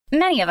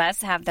Many of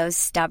us have those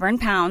stubborn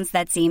pounds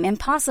that seem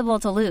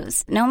impossible to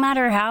lose, no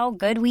matter how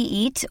good we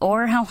eat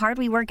or how hard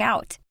we work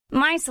out.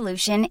 My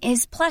solution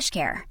is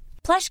PlushCare.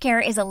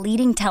 PlushCare is a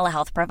leading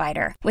telehealth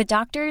provider with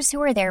doctors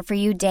who are there for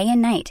you day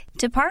and night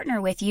to partner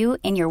with you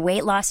in your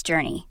weight loss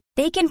journey.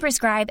 They can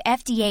prescribe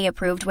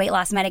FDA-approved weight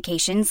loss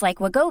medications like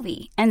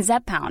Wegovy and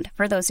Zepbound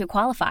for those who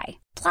qualify.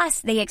 Plus,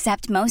 they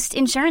accept most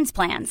insurance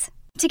plans.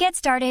 To get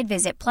started,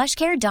 visit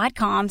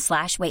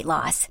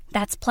plushcare.com/weightloss.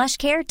 That's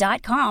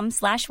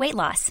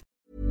plushcare.com/weightloss.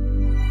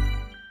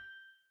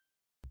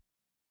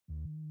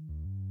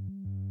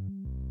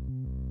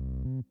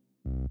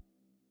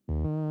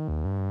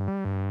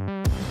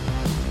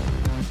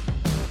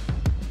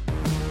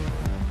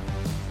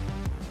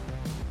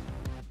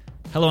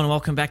 Hello and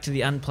welcome back to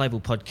the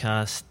Unplayable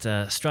Podcast.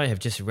 Australia have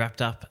just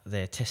wrapped up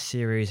their test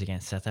series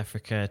against South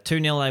Africa.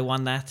 2-0 they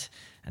won that,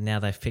 and now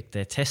they've picked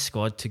their test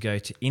squad to go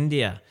to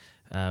India,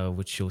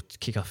 which will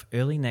kick off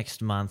early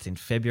next month in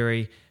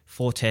February.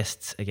 4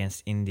 tests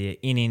against India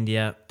in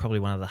India,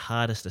 probably one of the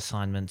hardest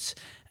assignments.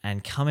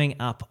 And coming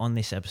up on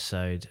this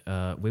episode,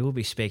 we will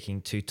be speaking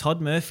to Todd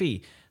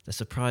Murphy, the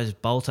surprise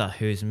bolter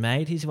who's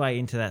made his way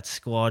into that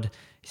squad.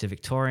 He's a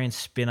Victorian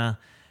spinner.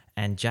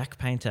 And Jack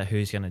Painter,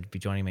 who's going to be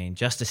joining me in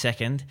just a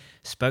second,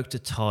 spoke to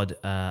Todd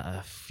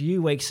a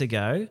few weeks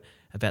ago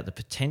about the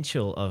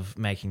potential of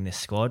making this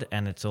squad,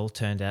 and it's all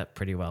turned out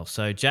pretty well.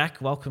 So, Jack,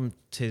 welcome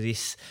to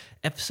this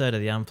episode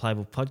of the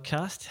Unplayable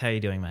Podcast. How are you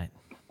doing, mate?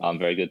 I'm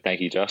very good.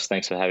 Thank you, Josh.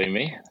 Thanks for having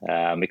me.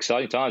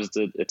 Exciting times.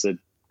 It's a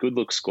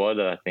good-look squad,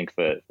 I think,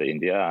 for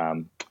India,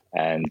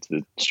 and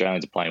the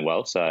Australians are playing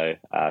well, so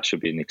should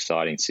be an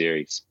exciting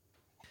series.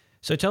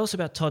 So tell us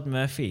about Todd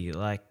Murphy.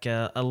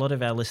 A lot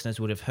of our listeners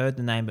would have heard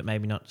the name but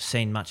maybe not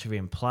seen much of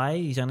him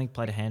play. He's only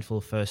played a handful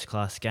of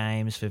first-class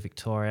games for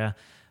Victoria,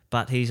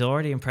 but he's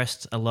already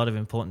impressed a lot of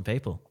important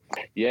people.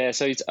 Yeah,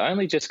 so he's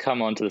only just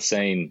come onto the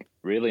scene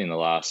really in the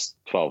last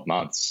 12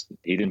 months.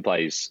 He didn't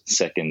play his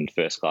second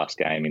first-class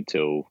game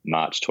until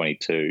March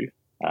 22,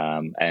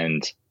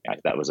 and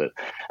that was a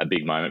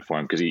big moment for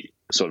him because he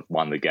sort of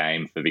won the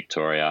game for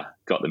Victoria,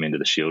 got them into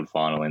the Shield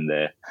final in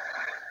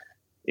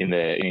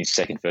his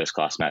second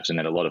first-class match, and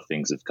then a lot of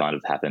things have kind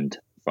of happened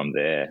from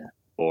there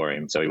for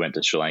him. So he went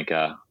to Sri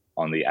Lanka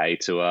on the A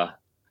tour,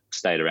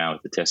 stayed around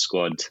with the Test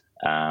squad,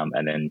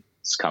 and then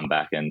has come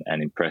back and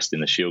impressed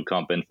in the Shield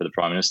comp and for the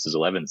Prime Minister's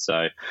 11.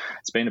 So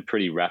it's been a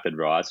pretty rapid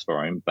rise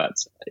for him, but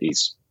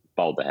he's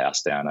bowled the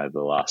house down over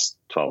the last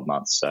 12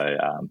 months. So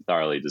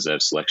thoroughly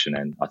deserved selection,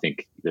 and I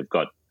think they've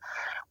got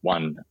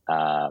one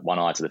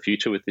eye to the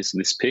future with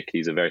this pick.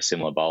 He's a very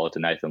similar bowler to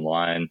Nathan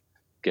Lyon,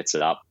 gets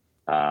it up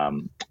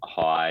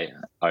high,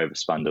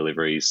 overspun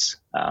deliveries,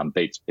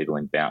 beats people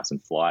in bounce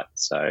and flight.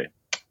 So,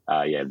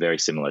 very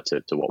similar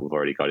to what we've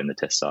already got in the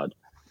Test side.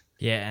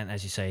 Yeah, and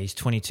as you say, he's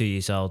 22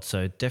 years old,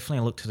 so definitely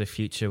a look to the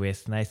future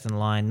with Nathan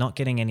Lyon not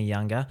getting any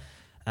younger,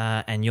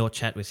 and your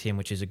chat with him,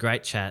 which is a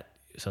great chat,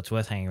 so it's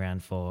worth hanging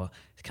around for.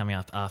 It's coming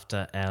up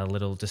after our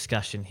little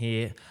discussion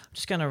here. I'm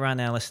just going to run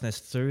our listeners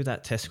through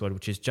that Test squad,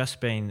 which has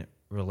just been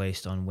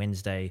released on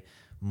Wednesday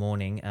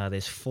morning.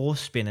 There's 4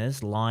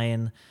 spinners: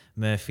 Lyon,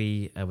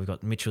 Murphy, we've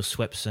got Mitchell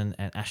Swepson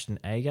and Ashton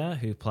Agar,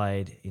 who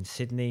played in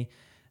Sydney.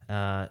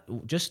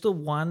 Just the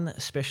one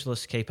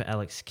specialist keeper,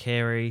 Alex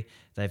Carey.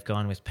 They've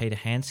gone with Peter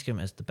Hanscom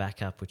as the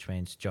backup, which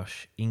means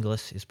Josh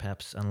Inglis is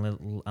perhaps a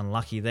little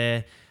unlucky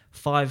there.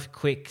 5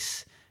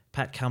 quicks: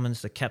 Pat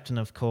Cummins, the captain,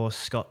 of course,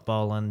 Scott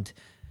Boland,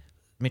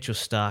 Mitchell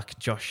Starc,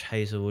 Josh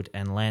Hazelwood,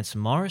 and Lance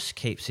Morris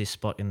keeps his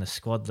spot in the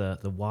squad,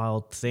 the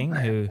wild thing,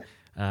 who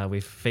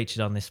we've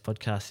featured on this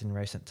podcast in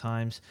recent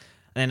times.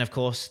 And then, of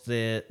course,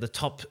 the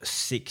top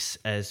 6,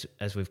 as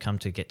we've come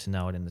to get to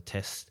know it in the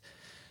Test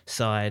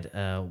side: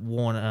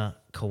 Warner,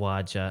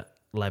 Khawaja,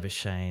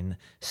 Labuschagne,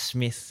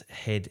 Smith,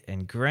 Head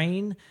and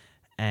Green,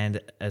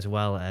 and as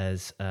well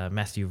as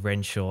Matthew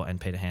Renshaw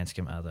and Peter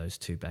Hanscom are those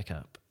 2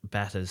 backup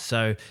batters.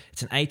 So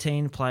it's an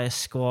 18-player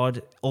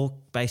squad, all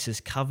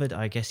bases covered,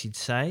 I guess you'd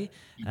say.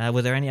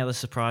 Were there any other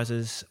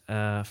surprises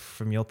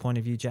from your point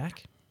of view,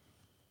 Jack?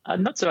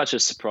 Not so much a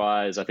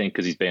surprise, I think,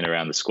 because he's been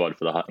around the squad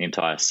for the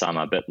entire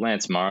summer. But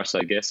Lance Morris,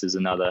 I guess, is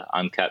another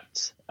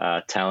uncapped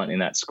talent in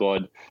that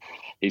squad.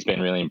 He's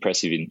been really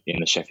impressive in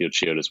the Sheffield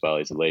Shield as well.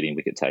 He's a leading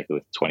wicket taker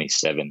with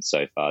 27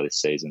 so far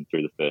this season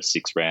through the first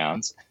 6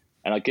 rounds.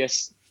 And I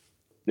guess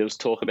there was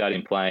talk about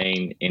him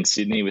playing in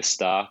Sydney with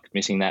Starc,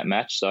 missing that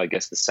match. So I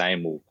guess the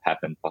same will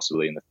happen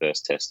possibly in the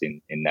first test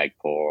in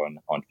Nagpur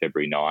on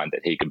February 9,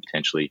 that he could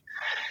potentially,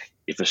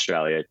 if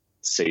Australia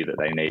see that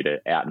they need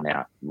an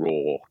out-and-out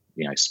raw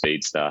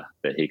speedster,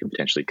 that he can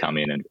potentially come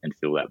in and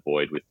fill that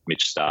void with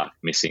Mitch Starc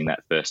missing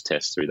that first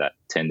test through that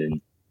tendon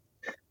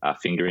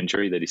finger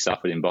injury that he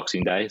suffered in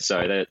Boxing Day.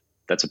 So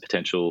that's a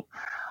potential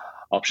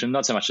option.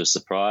 Not so much a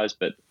surprise,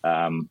 but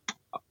I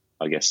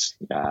guess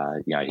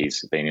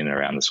he's been in and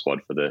around the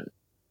squad for the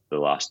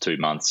last 2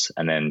 months.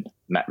 And then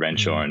Matt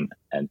Renshaw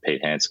and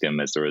Pete Hanscom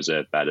as the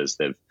reserve batters,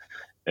 they've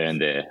earned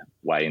their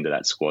way into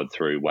that squad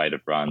through weight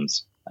of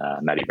runs.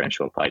 Matty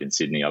Renshaw played in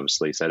Sydney,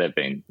 obviously, so they've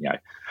been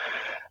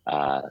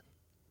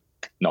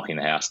knocking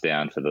the house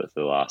down for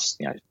the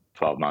last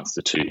 12 months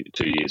to two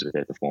years with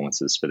their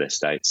performances for their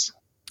states.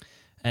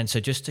 And so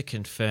just to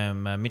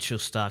confirm, Mitchell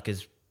Starc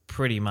is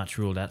pretty much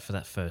ruled out for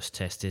that first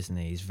test, isn't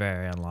he? He's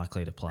very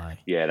unlikely to play.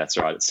 Yeah, that's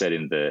right. It said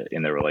in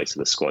the release of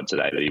the squad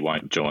today that he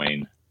won't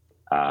join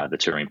the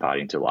touring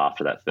party until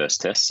after that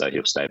first test. So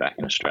he'll stay back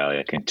in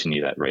Australia,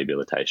 continue that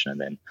rehabilitation, and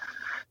then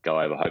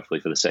go over hopefully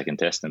for the second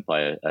test and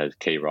play a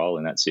key role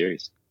in that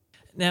series.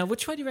 Now,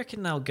 which way do you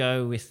reckon they'll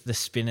go with the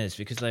spinners?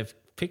 Because they've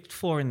picked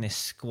 4 in this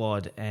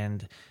squad,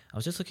 and I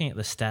was just looking at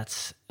the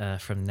stats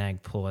from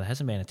Nagpur. There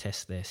hasn't been a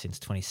test there since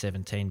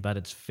 2017, but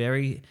it's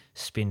very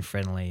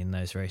spin-friendly in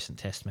those recent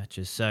test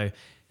matches. So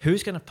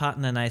who's going to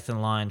partner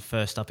Nathan Lyon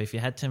first up? If you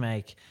had to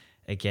make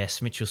a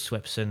guess, Mitchell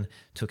Swepson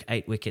took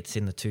 8 wickets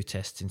in the 2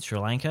 tests in Sri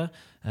Lanka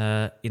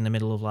in the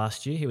middle of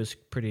last year. He was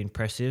pretty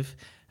impressive.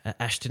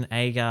 Ashton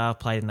Agar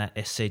played in that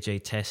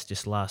SCG test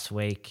just last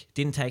week.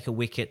 Didn't take a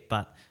wicket,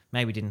 but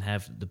maybe didn't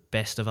have the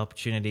best of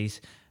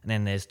opportunities. And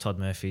then there's Todd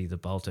Murphy, the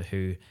bolter,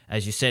 who,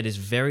 as you said, is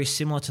very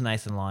similar to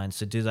Nathan Lyon.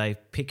 So do they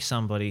pick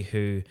somebody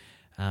who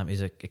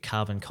is a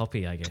carbon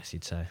copy, I guess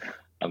you'd say?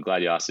 I'm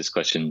glad you asked this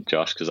question,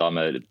 Josh, because I'm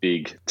a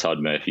big Todd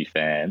Murphy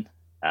fan.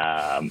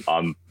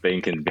 I'm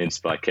being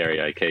convinced by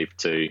Kerry O'Keefe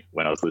too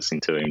when I was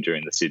listening to him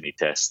during the Sydney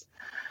test.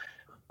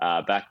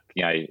 Back,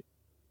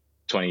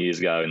 20 years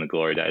ago in the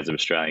glory days of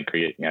Australian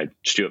cricket,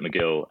 Stuart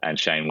McGill and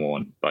Shane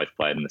Warne both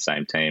played in the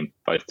same team,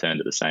 both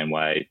turned it the same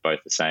way, both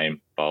the same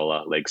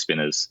bowler, leg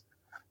spinners.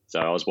 So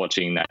I was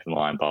watching Nathan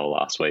Lyon bowl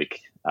last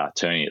week,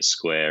 turning it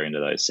square into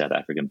those South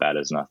African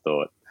batters, and I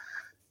thought,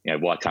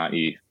 why can't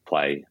you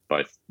play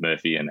both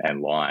Murphy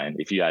and Lyon?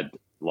 If you had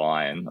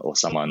Lyon or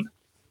someone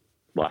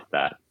like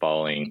that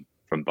bowling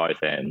from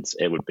both ends,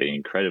 it would be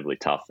incredibly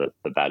tough for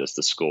the batters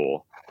to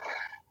score.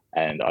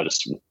 And I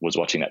just was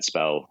watching that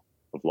spell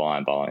of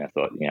Lyon bowling. I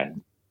thought,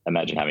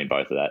 imagine having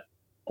both of that,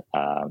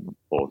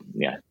 or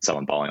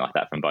someone bowling like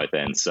that from both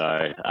ends. So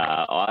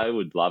I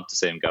would love to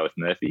see him go with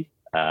Murphy,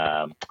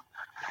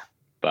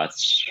 but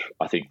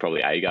I think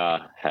probably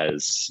Agar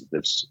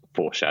they've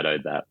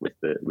foreshadowed that with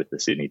the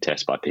Sydney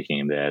test by picking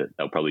him there.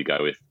 They'll probably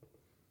go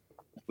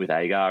with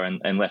Agar,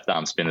 and left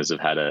arm spinners have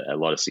had a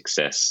lot of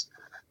success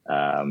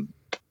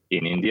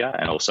in India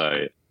and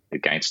also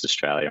against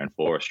Australia and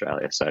for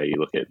Australia. So you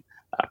look at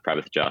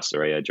Pravith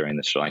Jayasuriya during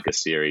the Sri Lanka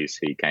series.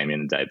 He came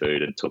in and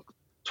debuted and took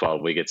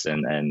 12 wickets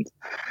and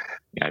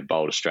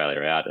bowled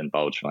Australia out and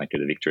bowled Sri Lanka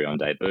to victory on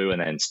debut. And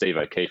then Steve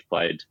O'Keefe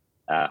played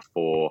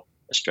for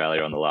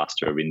Australia on the last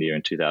tour of India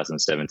in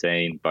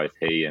 2017. Both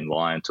he and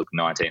Lyon took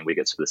 19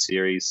 wickets for the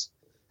series.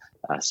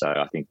 So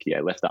I think,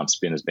 left arm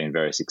spin has been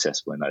very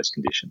successful in those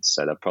conditions.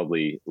 So they're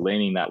probably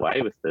leaning that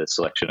way with the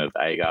selection of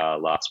Agar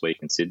last week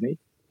in Sydney.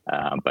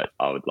 But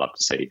I would love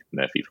to see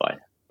Murphy play.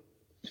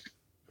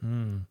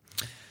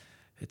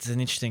 It's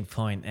an interesting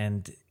point,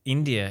 and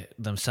India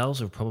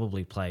themselves will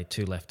probably play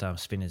 2 left-arm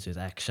spinners with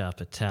Akshar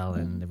Patel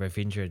and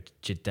Ravindra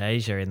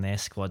Jadeja in their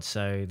squad,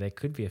 so there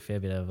could be a fair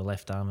bit of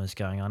left-armers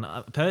going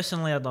on.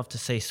 Personally, I'd love to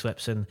see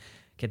Swepson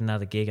get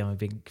another gig. I'm a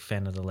big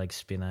fan of the leg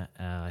spinner.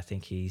 I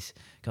think he's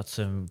got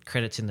some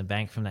credits in the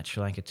bank from that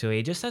Sri Lanka tour.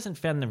 He just hasn't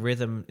found the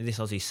rhythm this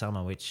Aussie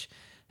summer, which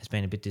has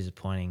been a bit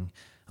disappointing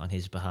on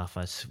his behalf,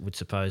 I would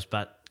suppose.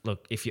 But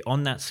look, if you're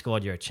on that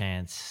squad, you're a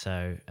chance,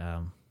 so...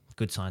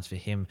 good signs for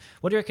him.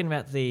 What do you reckon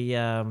about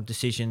the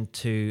decision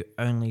to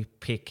only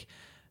pick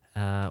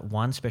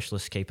one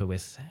specialist keeper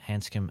with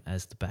Hanscom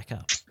as the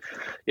backup?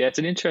 Yeah, it's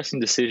an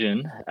interesting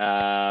decision.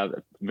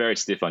 Very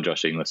stiff on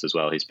Josh Inglis as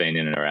well. He's been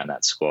in and around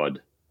that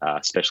squad,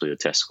 especially the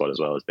test squad as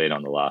well. He's been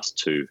on the last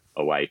 2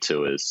 away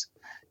tours.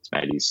 He's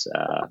made his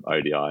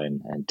ODI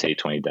and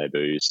T20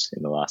 debuts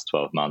in the last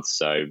 12 months,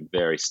 so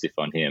very stiff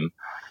on him.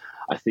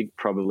 I think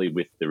probably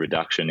with the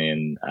reduction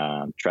in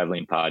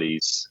travelling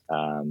parties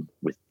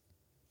with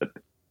the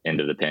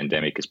end of the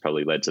pandemic has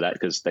probably led to that,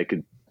 because they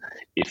could,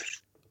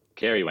 if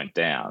Carey went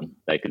down,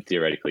 they could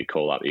theoretically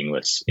call up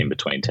Inglis in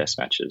between test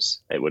matches.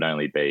 It would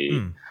only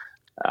be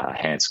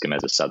Hanscom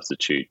as a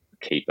substitute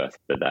keeper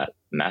for that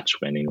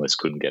match when Inglis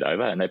couldn't get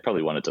over, and they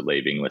probably wanted to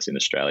leave Inglis in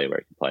Australia where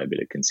he could play a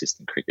bit of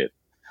consistent cricket,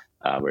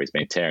 where he's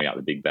been tearing up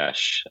the Big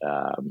Bash.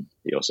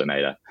 He also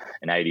made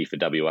an 80 for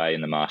WA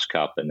in the Marsh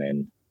Cup, and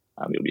then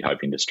he'll be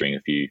hoping to string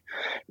a few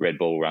red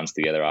ball runs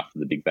together after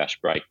the Big Bash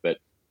break. But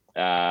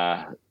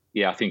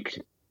I think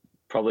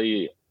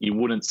probably you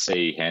wouldn't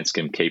see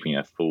Hanscom keeping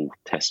a full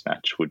test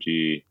match, would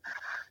you?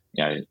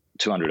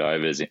 200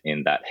 overs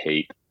in that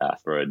heat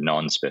for a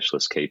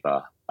non-specialist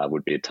keeper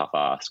would be a tough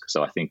ask.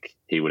 So I think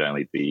he would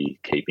only be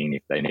keeping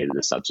if they needed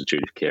a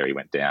substitute if Carey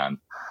went down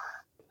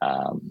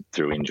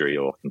through injury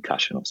or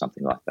concussion or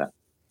something like that.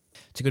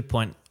 It's a good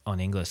point on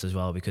Inglis as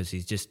well, because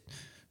he's just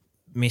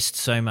missed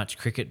so much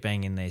cricket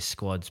being in these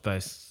squads,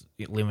 both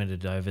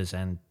limited overs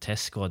and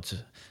test squads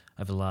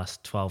over the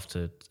last 12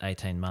 to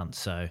 18 months.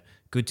 So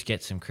good to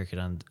get some cricket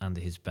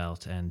under his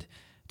belt. And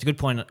it's a good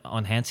point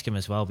on Hanscom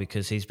as well,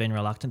 because he's been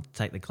reluctant to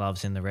take the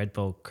gloves in the red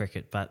ball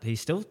cricket, but he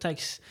still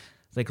takes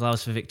the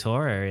gloves for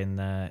Victoria in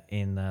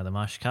the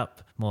Marsh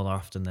Cup more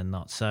often than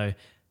not. So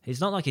he's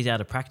not like he's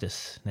out of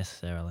practice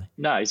necessarily.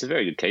 No, he's a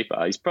very good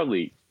keeper. He's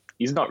probably,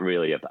 he's not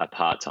really a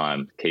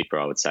part-time keeper,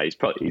 I would say.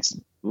 He's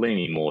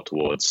leaning more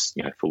towards,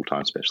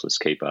 full-time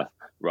specialist keeper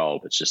role,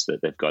 but it's just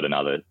that they've got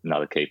another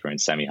keeper in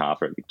Sammy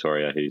Harper at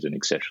Victoria, who's an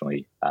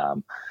exceptionally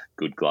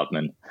good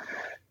gloveman.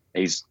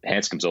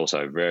 Hanscom's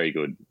also a very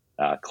good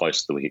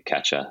close to the wicket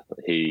catcher.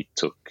 He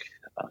took,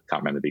 I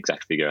can't remember the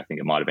exact figure, I think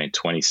it might have been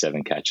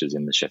 27 catches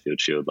in the Sheffield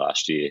Shield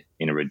last year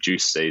in a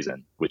reduced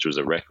season, which was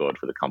a record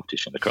for the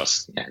competition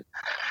across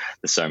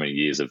the so many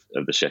years of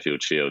the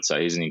Sheffield Shield.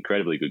 So he's an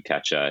incredibly good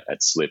catcher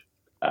at slip,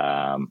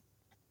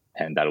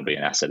 and that'll be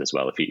an asset as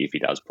well if he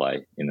does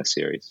play in the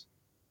series.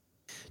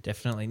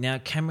 Definitely. Now,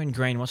 Cameron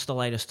Green, what's the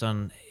latest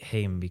on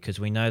him? Because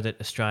we know that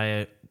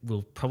Australia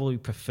will probably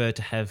prefer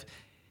to have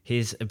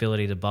his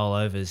ability to bowl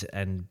overs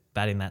and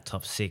bat in that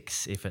top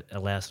six if it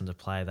allows him to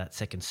play that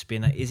second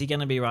spinner. Is he going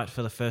to be right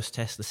for the first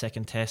test, the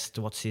second test?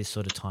 What's his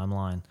sort of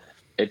timeline?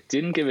 It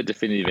didn't give a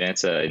definitive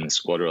answer in the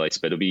squad release,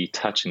 but it'll be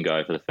touch and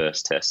go for the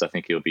first test. I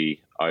think he'll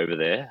be over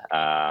there.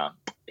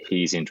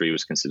 His injury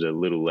was considered a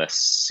little less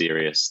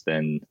serious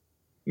than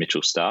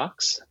Mitchell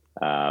Stark's,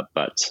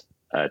 but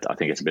I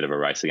think it's a bit of a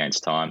race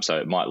against time, so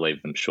it might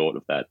leave them short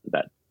of that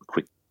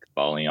quick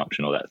bowling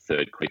option or that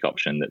third quick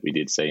option that we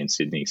did see in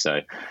Sydney.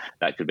 So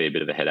that could be a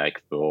bit of a headache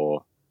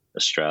for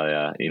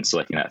Australia in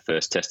selecting that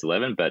first Test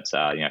 11. But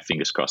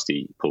fingers crossed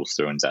he pulls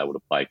through and is able to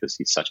play because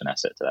he's such an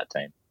asset to that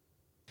team.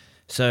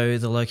 So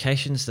the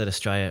locations that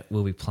Australia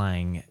will be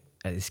playing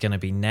is going to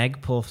be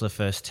Nagpur for the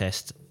first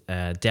Test,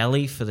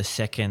 Delhi for the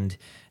second.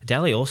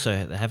 Delhi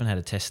also, they haven't had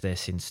a test there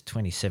since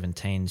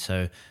 2017,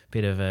 so a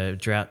bit of a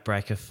drought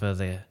breaker for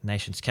the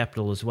nation's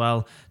capital as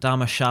well.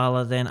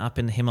 Dharamshala then up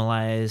in the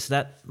Himalayas.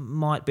 That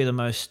might be the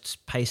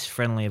most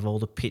pace-friendly of all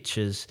the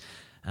pitches,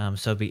 so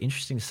it'll be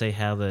interesting to see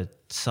how the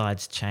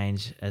sides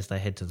change as they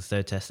head to the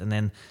third test. And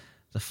then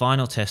the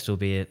final test will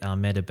be at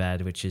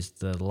Ahmedabad, which is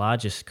the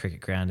largest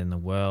cricket ground in the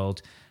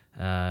world.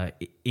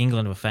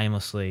 England were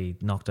famously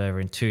knocked over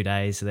in 2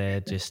 days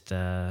there,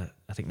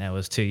 I think that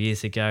was 2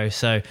 years ago.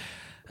 So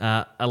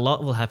a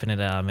lot will happen at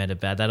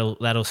Ahmedabad.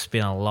 That'll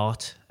spin a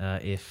lot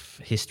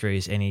if history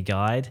is any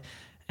guide.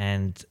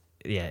 And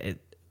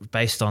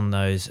based on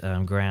those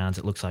grounds,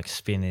 it looks like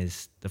spin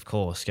is, of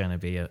course, going to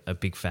be a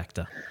big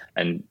factor.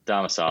 And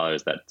Dharamshala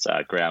is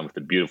that ground with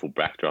the beautiful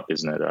backdrop,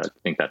 isn't it? I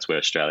think that's where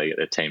Australia get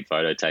their team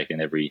photo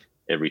taken every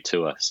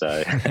tour.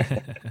 So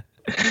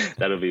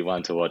that'll be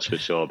one to watch for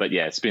sure. But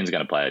yeah, spin's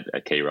going to play a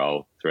key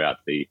role throughout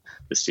the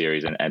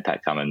series. And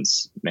Pat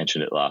Cummins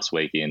mentioned it last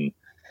week in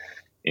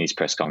his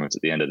press conference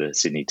at the end of the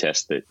Sydney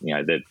Test that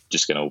they're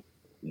just going to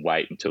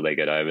wait until they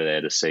get over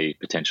there to see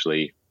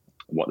potentially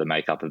what the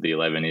makeup of the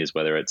 11 is,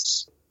 whether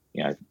it's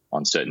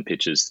on certain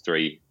pitches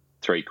three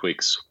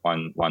quicks,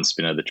 one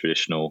spinner, the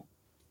traditional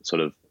sort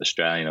of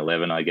Australian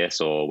 11, I guess,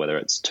 or whether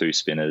it's two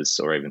spinners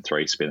or even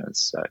three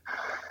spinners.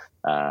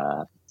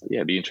 So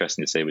it'd be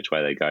interesting to see which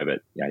way they go.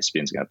 But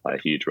spin's going to play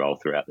a huge role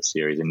throughout the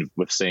series, and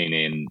we've seen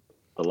in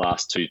the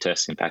last two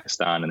tests in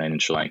Pakistan and then in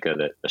Sri Lanka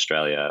that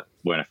Australia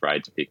weren't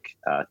afraid to pick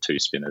two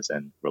spinners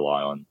and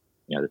rely on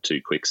the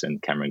two quicks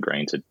and Cameron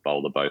Green to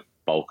bowl the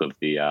bulk of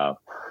the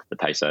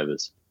pace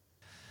overs.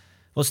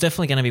 Well, it's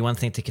definitely going to be one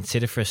thing to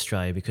consider for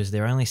Australia because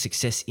their only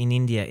success in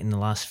India in the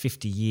last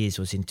 50 years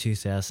was in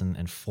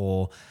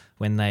 2004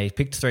 when they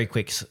picked three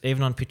quicks,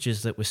 even on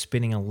pitches that were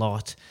spinning a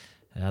lot.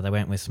 They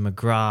went with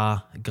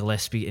McGrath,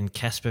 Gillespie and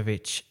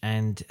Kasparovich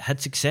and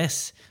had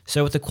success.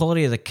 So with the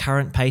quality of the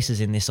current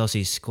paces in this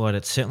Aussie squad,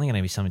 it's certainly going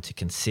to be something to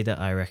consider,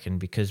 I reckon,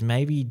 because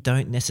maybe you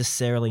don't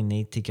necessarily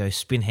need to go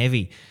spin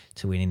heavy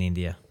to win in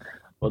India.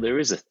 Well, there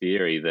is a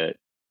theory that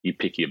you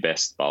pick your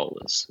best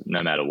bowlers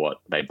no matter what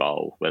they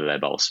bowl, whether they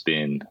bowl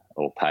spin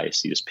or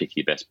pace. You just pick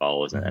your best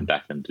bowlers and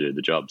back them to do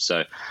the job.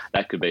 So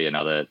that could be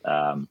another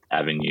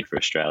avenue for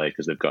Australia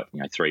because they've got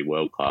three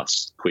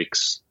world-class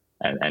quicks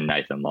and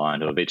Nathan Lyon,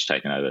 who have each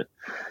taken over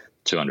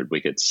 200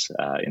 wickets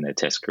in their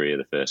Test career,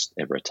 the first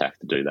ever attack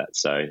to do that.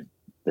 So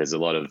there's a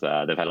lot of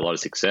they've had a lot of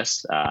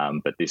success,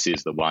 but this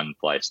is the one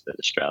place that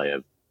Australia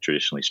have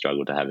traditionally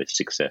struggled to have its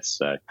success.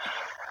 So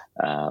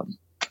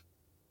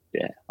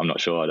I'm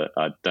not sure.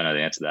 I don't know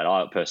the answer to that.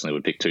 I personally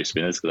would pick two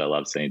spinners because I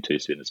love seeing two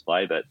spinners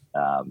play. But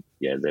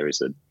there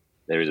is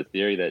a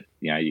theory that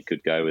you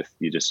could go with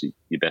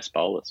your best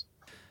bowlers.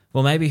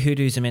 Well, maybe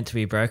hoodoos are meant to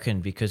be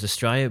broken because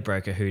Australia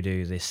broke a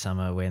hoodoo this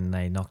summer when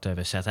they knocked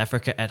over South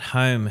Africa at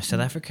home. South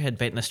Africa had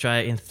beaten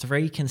Australia in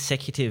 3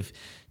 consecutive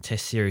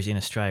Test series in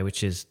Australia,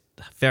 which is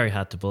very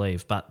hard to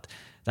believe. But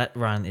that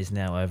run is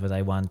now over.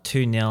 They won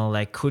 2-0.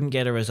 They couldn't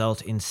get a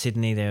result in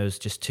Sydney. There was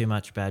just too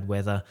much bad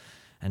weather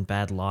and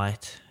bad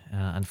light,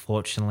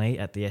 unfortunately,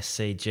 at the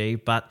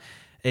SCG. But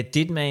it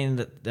did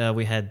mean that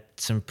we had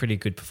some pretty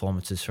good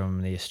performances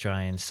from the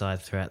Australian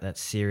side throughout that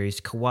series.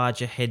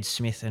 Khawaja, Head,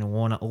 Smith and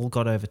Warner all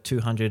got over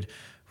 200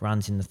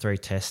 runs in the 3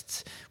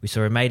 tests. We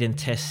saw a maiden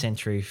Test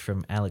century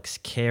from Alex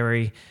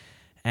Carey,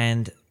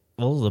 and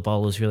all the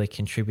bowlers really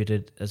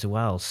contributed as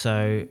well.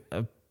 So,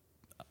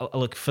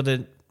 look, for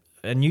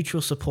a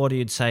neutral supporter,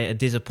 you'd say a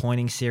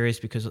disappointing series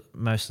because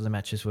most of the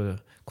matches were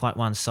quite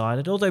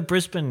one-sided, although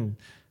Brisbane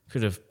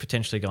could have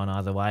potentially gone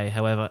either way.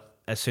 However,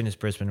 as soon as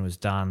Brisbane was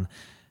done,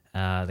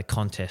 the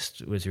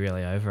contest was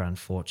really over,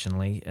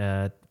 unfortunately.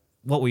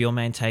 What were your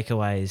main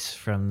takeaways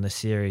from the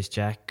series,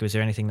 Jack? Was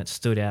there anything that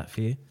stood out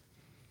for you?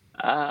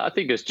 I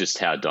think it's just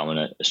how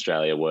dominant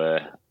Australia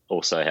were.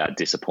 Also, how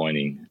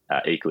disappointing,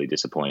 equally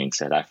disappointing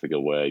South Africa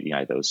were.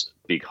 There was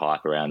big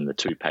hype around the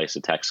two pace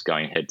attacks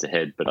going head to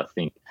head, but I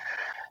think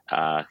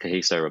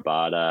Kahiso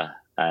Rabada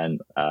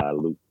and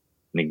Luke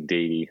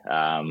Ngidi,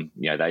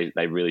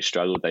 they really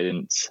struggled. They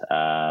didn't,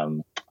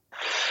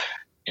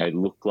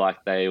 look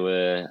like they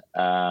were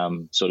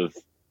sort of.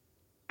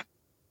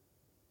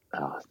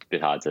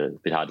 It's a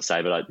bit hard to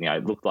say, but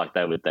it looked like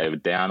they were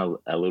down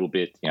a little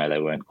bit. They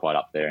weren't quite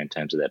up there in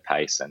terms of their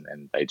pace,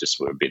 and they just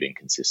were a bit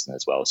inconsistent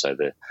as well. So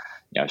the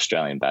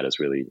Australian batters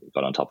really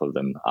got on top of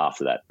them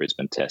after that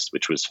Brisbane test,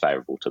 which was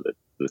favourable to the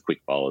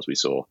quick bowlers. We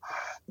saw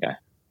a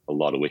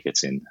lot of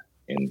wickets in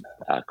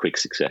quick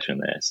succession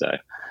there. So,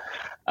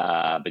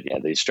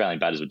 the Australian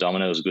batters were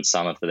dominant. It was a good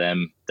summer for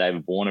them.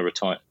 David Warner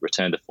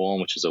returned to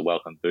form, which is a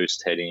welcome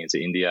boost heading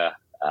into India.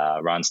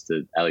 Runs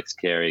to Alex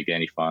Carey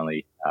again. He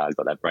finally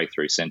got that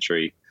breakthrough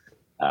century.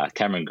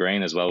 Cameron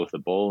Green as well with the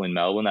ball in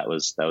Melbourne. That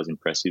was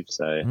impressive.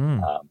 So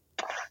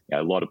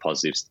a lot of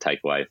positives to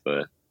take away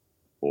for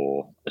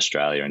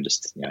Australia, and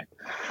just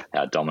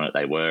how dominant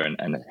they were,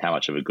 and how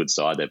much of a good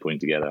side they're putting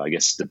together. I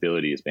guess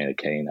stability has been a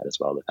key in that as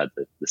well. They've had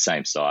the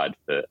same side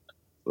for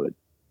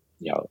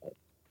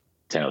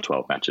 10 or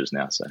 12 matches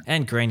now. So,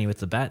 and Greenie with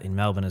the bat in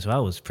Melbourne as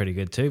well was pretty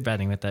good too,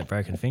 batting with that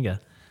broken finger.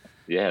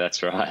 Yeah,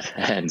 that's right.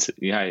 And,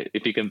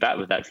 if you can bat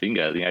with that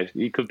finger,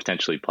 you could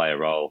potentially play a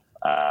role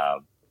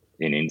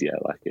in India.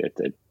 Like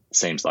it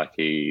seems like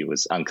he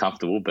was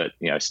uncomfortable, but,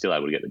 still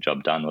able to get the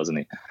job done, wasn't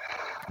he?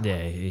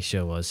 Yeah, he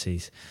sure was.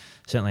 He's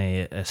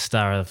certainly a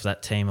star of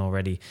that team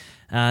already.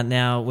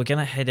 Now, we're going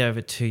to head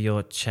over to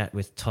your chat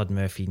with Todd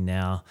Murphy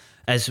now.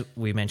 As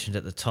we mentioned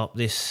at the top,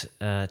 this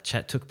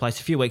chat took place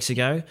a few weeks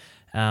ago.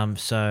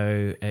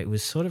 So it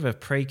was sort of a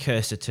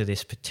precursor to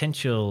this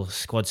potential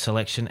squad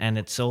selection, and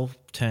it's all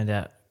turned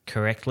out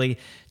correctly.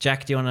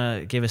 Jack, do you want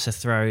to give us a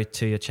throw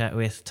to your chat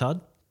with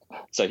Todd?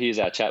 So here's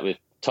our chat with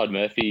Todd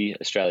Murphy,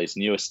 Australia's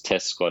newest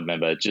Test squad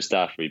member, just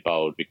after he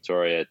bowled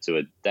Victoria to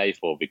a Day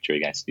 4 victory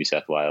against New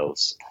South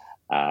Wales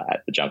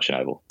at the Junction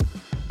Oval.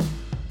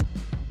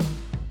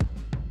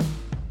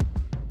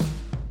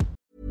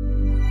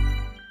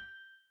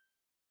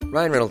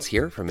 Ryan Reynolds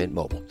here from Mint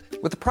Mobile.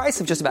 With the price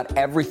of just about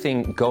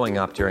everything going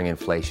up during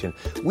inflation,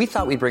 we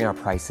thought we'd bring our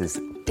prices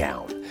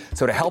down.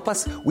 So to help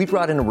us, we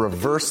brought in a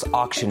reverse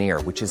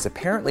auctioneer, which is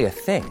apparently a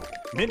thing.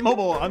 Mint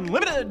Mobile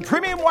Unlimited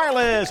Premium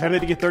Wireless. How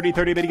to get 30,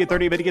 30, bit to get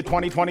 30, bit to get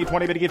 20, 20,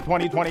 20, bit to get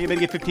 20, 20, bit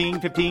to get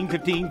 15, 15,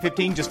 15,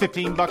 15, just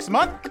 $15 a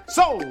month?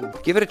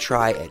 Sold! Give it a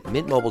try at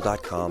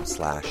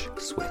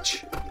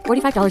mintmobile.com/switch.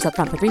 $45 up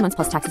front for 3 months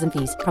plus taxes and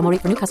fees. Promo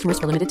rate for new customers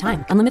for limited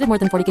time. Unlimited more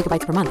than 40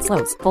 gigabytes per month.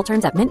 Slows full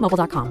terms at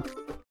mintmobile.com.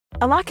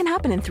 A lot can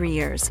happen in 3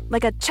 years,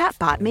 like a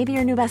chatbot may be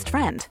your new best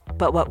friend.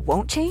 But what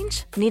won't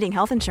change? Needing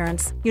health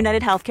insurance.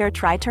 United Healthcare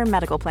Tri-Term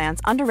Medical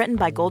Plans, underwritten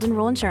by Golden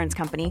Rule Insurance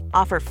Company,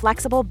 offer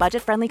flexible,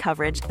 budget-friendly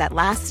coverage that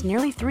lasts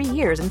nearly 3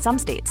 years in some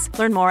states.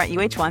 Learn more at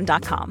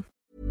uh1.com.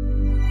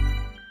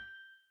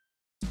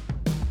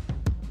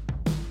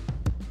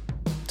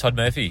 Todd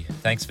Murphy,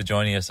 thanks for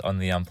joining us on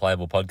the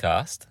Unplayable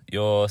podcast.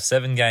 You're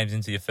 7 games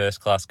into your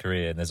first-class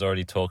career, and there's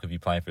already talk of you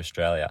playing for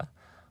Australia.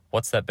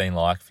 What's that been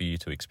like for you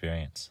to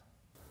experience?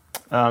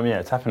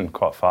 It's happened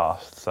quite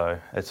fast, so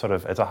it's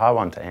a hard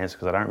one to answer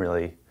because I don't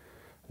really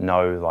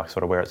know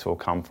where it's all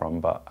come from.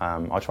 But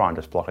I try and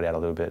just block it out a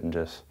little bit and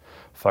just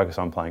focus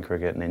on playing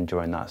cricket and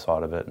enjoying that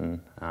side of it.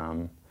 And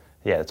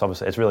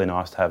it's really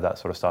nice to have that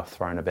sort of stuff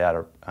thrown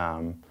about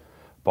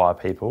by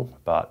people.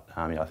 But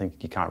I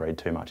think you can't read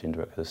too much into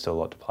it because there's still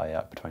a lot to play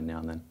out between now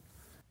and then.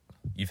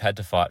 You've had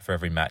to fight for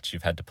every match.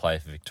 You've had to play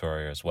for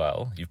Victoria as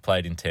well. You've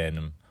played in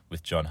tandem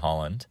with John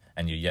Holland,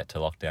 and you're yet to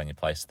lock down your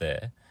place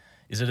there.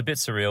 Is it a bit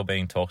surreal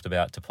being talked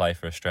about to play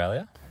for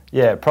Australia?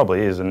 Yeah, it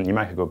probably is, and you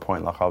make a good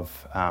point.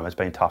 It's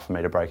been tough for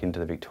me to break into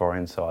the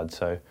Victorian side,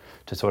 so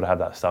to sort of have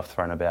that stuff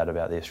thrown about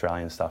the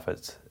Australian stuff,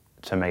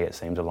 to me it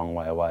seems a long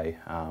way away.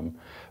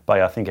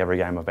 But I think every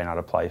game I've been able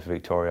to play for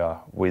Victoria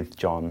with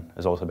John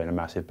has also been a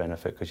massive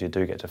benefit because you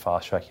do get to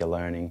fast track your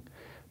learning,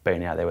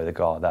 being out there with a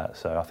guy like that.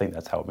 So I think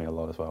that's helped me a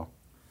lot as well.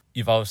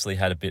 You've obviously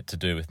had a bit to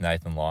do with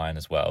Nathan Lyon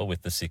as well,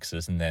 with the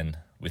Sixers and then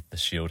with the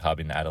Shield Hub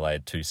in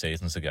Adelaide 2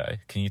 seasons ago.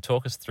 Can you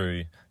talk us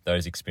through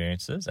those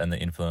experiences and the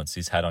influence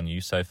he's had on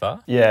you so far?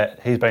 Yeah,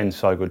 he's been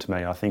so good to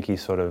me. I think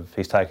he's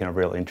taken a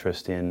real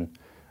interest in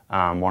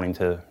wanting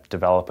to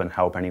develop and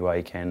help any way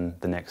he can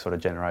the next sort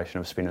of generation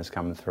of spinners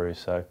coming through.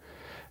 So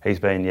he's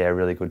been,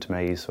 really good to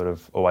me. He's sort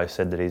of always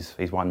said that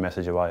he's one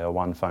message away or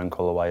one phone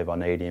call away if I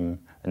need him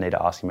and need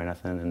to ask him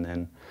anything. And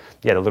then,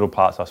 the little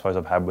parts I suppose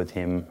I've had with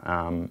him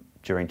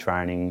during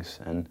trainings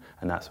and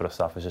that sort of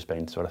stuff has just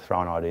been sort of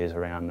throwing ideas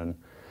around and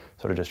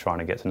sort of just trying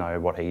to get to know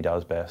what he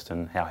does best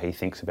and how he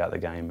thinks about the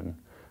game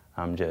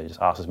and just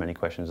ask as many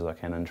questions as I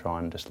can and try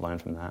and just learn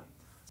from that.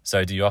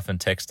 So do you often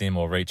text him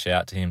or reach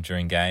out to him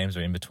during games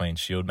or in between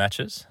Shield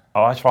matches?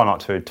 Oh, I try not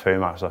to too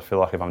much. I feel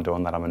like if I'm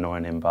doing that, I'm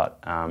annoying him. But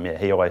yeah,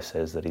 he always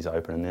says that he's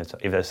open, and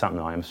if there's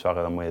something I am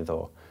struggling with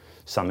or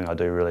something I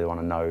do really want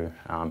to know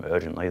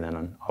urgently,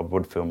 then I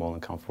would feel more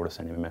than comfortable to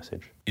send him a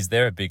message. Is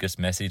there a biggest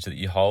message that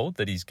you hold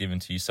that he's given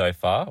to you so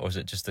far, or is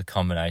it just a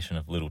combination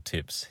of little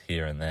tips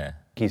here and there?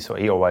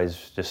 He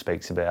always just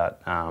speaks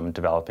about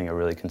developing a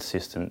really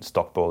consistent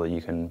stock ball that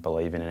you can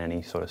believe in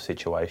any sort of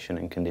situation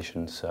and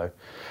conditions. So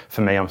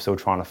for me, I'm still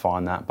trying to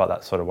find that, but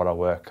that's sort of what I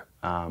work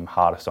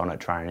hardest on at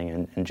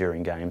training and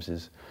during games,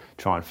 is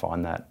try and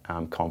find that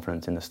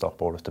confidence in the stock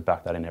ball just to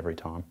back that in every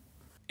time.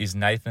 Is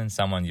Nathan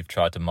someone you've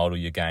tried to model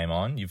your game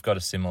on? You've got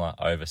a similar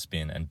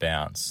overspin and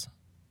bounce,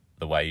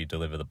 the way you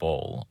deliver the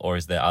ball, or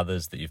is there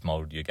others that you've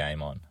modelled your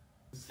game on?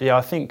 Yeah,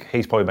 I think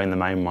he's probably been the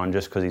main one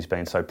just because he's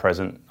been so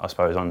present, I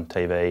suppose, on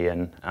TV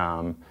and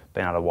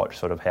been able to watch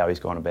sort of how he's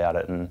gone about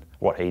it and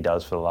what he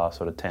does for the last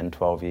sort of 10,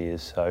 12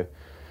 years. So,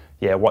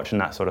 yeah, watching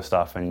that sort of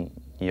stuff, and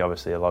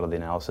obviously a lot of the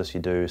analysis you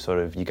do, sort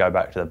of you go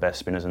back to the best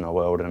spinners in the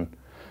world,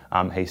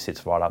 and he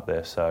sits right up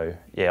there. So,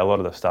 yeah, a lot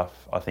of the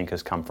stuff I think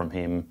has come from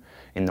him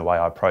in the way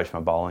I approach my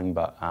bowling.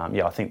 But,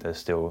 yeah, I think there's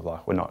still,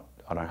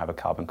 I don't have a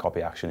carbon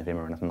copy action of him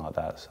or anything like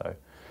that. So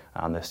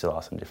there still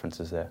are some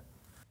differences there.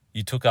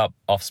 You took up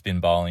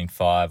off-spin bowling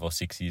 5 or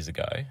 6 years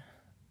ago.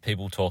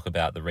 People talk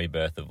about the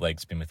rebirth of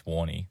leg spin with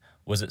Warnie.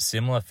 Was it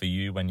similar for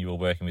you when you were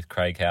working with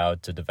Craig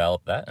Howard to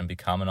develop that and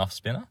become an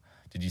off-spinner?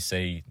 Did you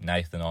see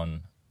Nathan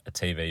on a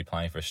TV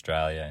playing for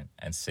Australia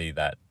and see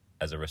that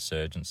as a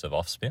resurgence of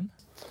off-spin?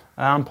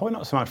 Probably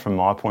not so much from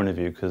my point of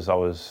view, because I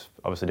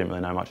obviously didn't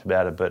really know much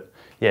about it. But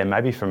yeah,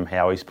 maybe from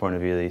Howie's point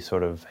of view,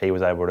 he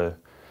was able to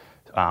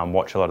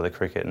watch a lot of the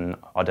cricket and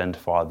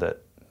identify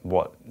that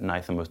what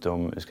Nathan was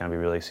doing was going to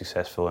be really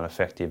successful and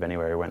effective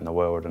anywhere he went in the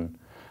world. And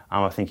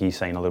I think he's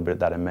seen a little bit of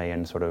that in me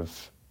and sort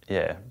of,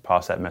 yeah,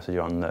 passed that message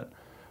on that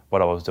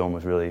what I was doing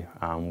was really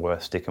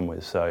worth sticking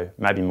with. So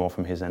maybe more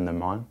from his end than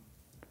mine.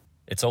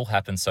 It's all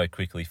happened so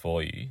quickly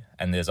for you,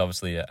 and there's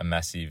obviously a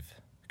massive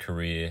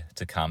career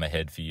to come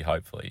ahead for you,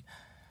 hopefully.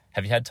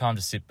 Have you had time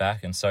to sit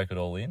back and soak it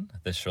all in?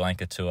 The Sri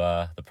Lanka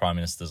tour, the Prime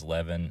Minister's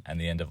 11 and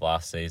the end of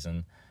last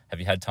season. Have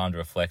you had time to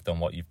reflect on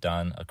what you've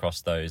done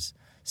across those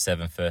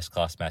 7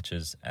 first-class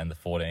matches and the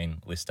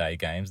 14 List A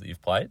games that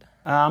you've played?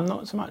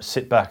 Not so much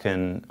sit back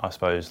and, I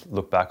suppose,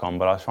 look back on,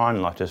 but I try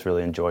and just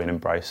really enjoy and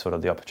embrace sort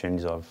of the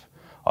opportunities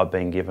I've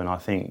been given. I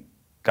think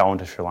going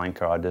to Sri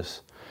Lanka,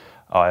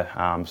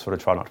 I sort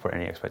of tried not to put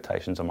any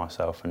expectations on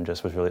myself and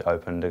just was really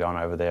open to going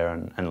over there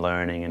and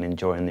learning and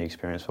enjoying the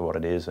experience for what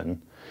it is.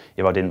 And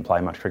if I didn't play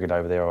much cricket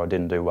over there or I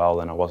didn't do well,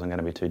 then I wasn't going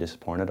to be too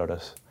disappointed. I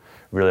just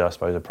really, I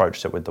suppose,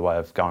 approached it with the way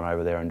of going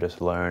over there and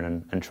just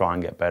learn and try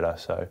and get better.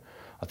 So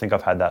I think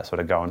I've had that sort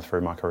of going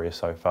through my career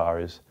so far,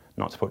 is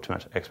not to put too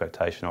much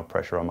expectation or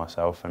pressure on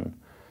myself and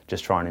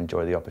just try and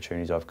enjoy the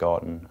opportunities I've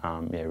got and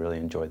really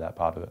enjoy that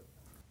part of it.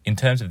 In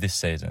terms of this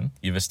season,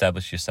 you've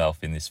established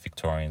yourself in this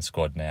Victorian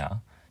squad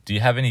now. Do you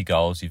have any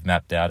goals you've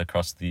mapped out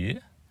across the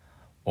year?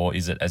 Or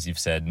is it, as you've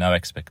said, no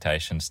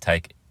expectations,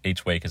 take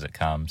each week as it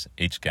comes,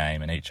 each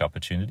game and each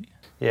opportunity?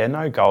 Yeah,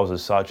 no goals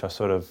as such. I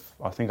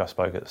think I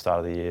spoke at the start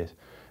of the year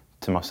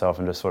to myself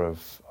and just I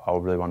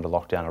really wanted to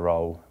lock down a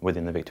role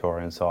within the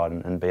Victorian side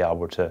and be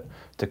able to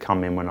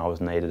come in when I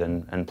was needed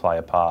and play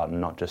a part and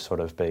not just sort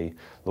of be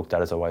looked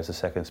at as always a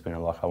second spinner.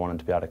 Like I wanted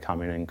to be able to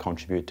come in and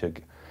contribute to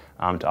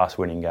us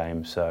winning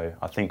games. So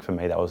I think for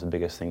me that was the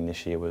biggest thing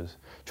this year, was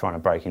trying to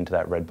break into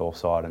that red ball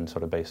side and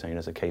sort of be seen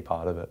as a key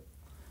part of it.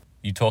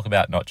 You talk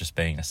about not just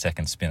being a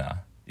second spinner.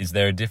 Is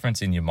there a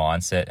difference in your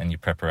mindset and your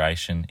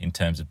preparation in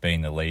terms of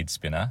being the lead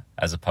spinner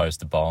as opposed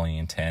to bowling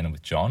in tandem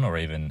with John or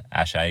even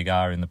Ash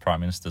Agar in the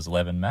Prime Minister's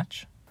 11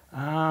 match?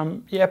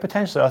 Yeah,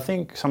 potentially. I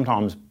think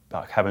sometimes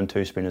having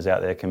 2 spinners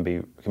out there can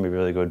be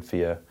really good for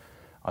you.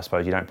 I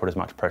suppose you don't put as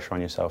much pressure on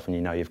yourself and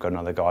you know you've got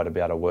another guy to be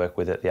able to work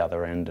with at the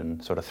other end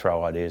and sort of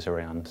throw ideas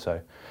around. So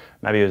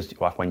maybe it was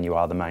like when you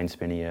are the main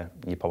spinner,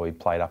 you probably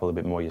play it up a little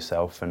bit more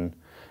yourself and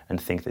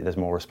think that there's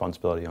more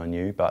responsibility on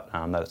you, but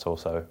that's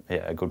also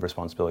a good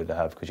responsibility to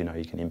have because you know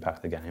you can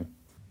impact the game.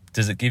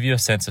 Does it give you a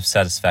sense of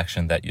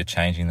satisfaction that you're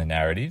changing the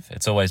narrative?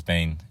 It's always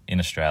been, in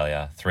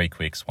Australia, 3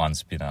 quicks, 1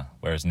 spinner,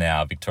 whereas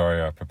now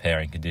Victoria are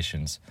preparing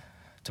conditions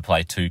to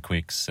play 2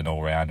 quicks, an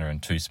all-rounder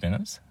and 2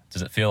 spinners.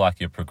 Does it feel like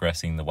you're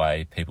progressing the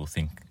way people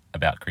think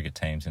about cricket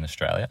teams in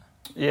Australia?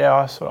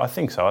 Yeah, I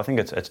think so. I think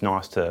it's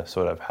nice to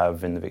sort of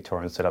have in the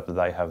Victorian setup that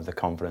they have the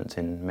confidence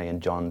in me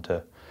and John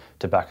to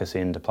back us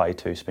in to play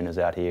 2 spinners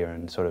out here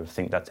and sort of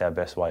think that's our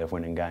best way of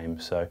winning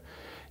games. So,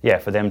 yeah,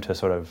 for them to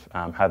sort of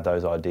have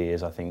those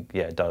ideas, I think,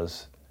 it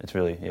does. It's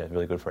really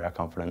good for our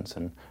confidence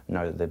and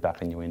know that they're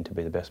backing you in to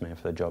be the best man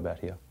for the job out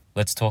here.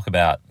 Let's talk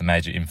about the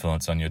major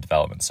influence on your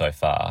development so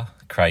far.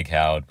 Craig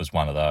Howard was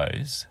one of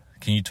those.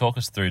 Can you talk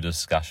us through the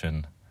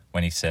discussion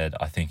when he said,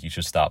 I think you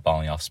should start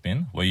bowling off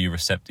spin? Were you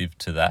receptive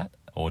to that,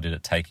 or did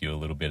it take you a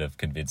little bit of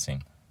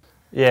convincing?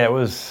 Yeah, it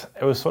was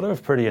sort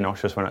of pretty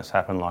innocuous when it's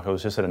happened. Like, it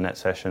was just at a net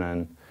session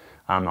and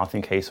I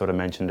think he sort of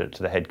mentioned it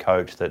to the head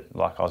coach that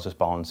like I was just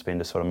bowling spin,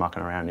 just sort of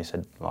mucking around. He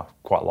said like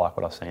quite like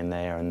what I've seen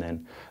there, and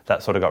then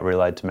that sort of got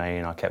relayed to me,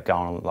 and I kept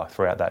going like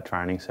throughout that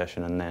training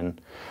session, and then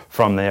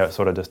from there it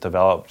sort of just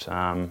developed.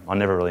 I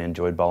never really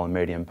enjoyed bowling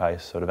medium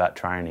pace sort of at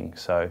training,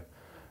 so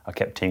I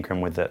kept tinkering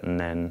with it, and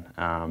then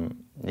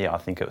I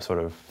think it was sort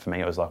of, for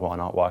me it was like, why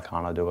not? Why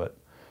can't I do it?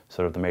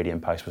 Sort of the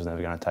medium pace was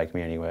never going to take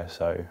me anywhere,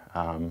 so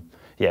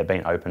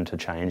being open to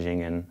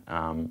changing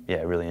and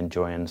really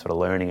enjoying sort of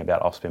learning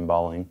about off-spin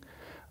bowling.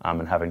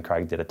 And having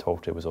Craig there to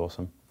talk to was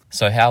awesome.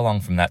 So how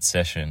long from that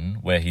session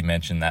where he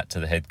mentioned that to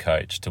the head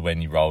coach to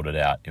when you rolled it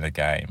out in a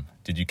game,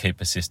 did you keep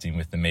persisting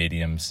with the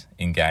mediums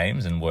in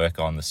games and work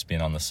on the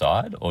spin on the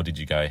side, or did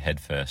you go head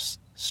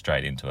first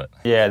straight into it?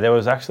 Yeah, there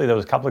was a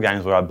couple of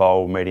games where I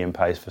bowled medium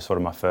pace for sort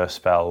of my first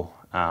spell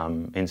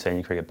in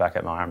senior cricket back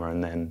at Miami,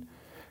 and then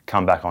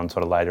come back on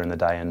sort of later in the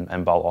day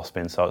and bowl off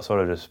spin. So it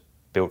sort of just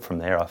built from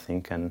there, I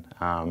think, and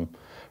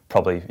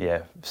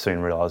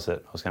soon realised that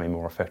I was going to be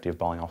more effective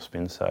bowling off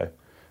spin. So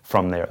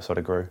from there it sort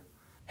of grew.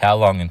 How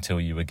long until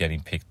you were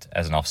getting picked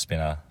as an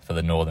off-spinner for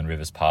the Northern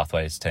Rivers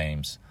Pathways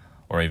teams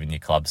or even your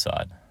club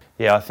side?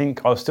 Yeah, I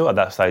think I was still at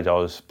that stage, I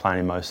was playing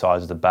in most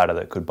sides as a batter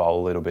that could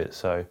bowl a little bit.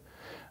 So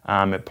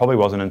it probably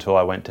wasn't until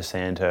I went to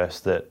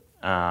Sandhurst that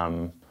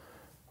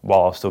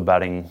while I was still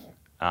batting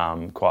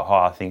quite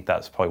high, I think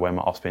that's probably when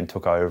my off-spin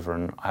took over,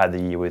 and I had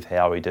the year with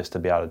Howie just to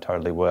be able to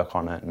totally work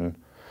on it and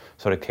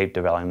sort of keep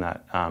developing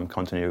that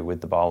continuity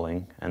with the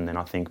bowling. And then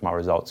I think my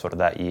results sort of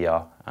that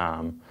year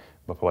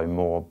were probably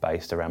more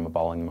based around my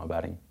bowling than my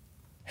batting.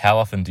 How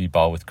often do you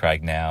bowl with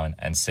Craig now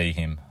and see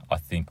him? I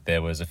think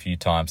there was a few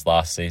times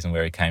last season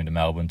where he came to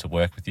Melbourne to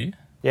work with you.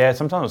 Yeah,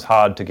 sometimes it's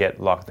hard to get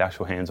like the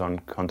actual hands-on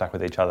contact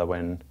with each other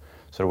when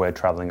sort of we're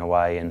travelling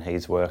away and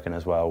he's working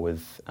as well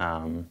with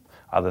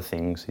other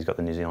things. He's got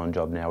the New Zealand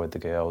job now with the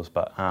girls,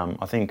 but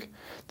I think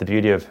the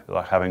beauty of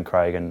like having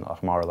Craig and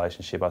like my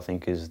relationship, I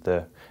think, is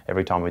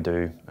every time we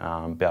do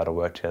be able to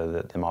work together,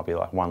 that there might be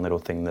like one little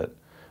thing that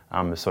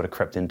has sort of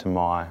crept into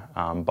my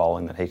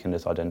bowling that he can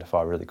just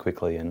identify really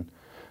quickly, and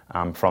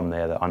from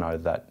there that I know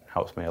that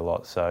helps me a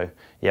lot. So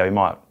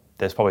yeah,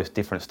 there's probably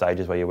different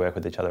stages where you work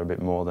with each other a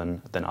bit more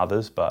than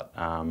others, but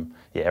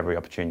every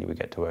opportunity we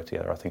get to work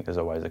together, I think there's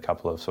always a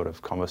couple of sort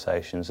of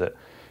conversations that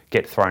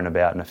get thrown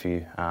about and a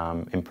few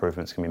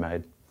improvements can be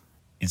made.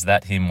 Is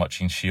that him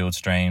watching Shield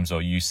streams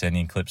or you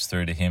sending clips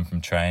through to him from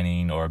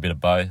training, or a bit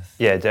of both?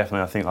 Yeah,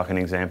 definitely. I think like an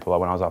example,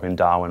 when I was up in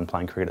Darwin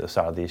playing cricket at the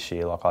start of this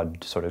year, like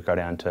I'd sort of go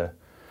down to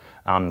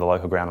the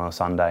local ground on a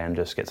Sunday and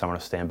just get someone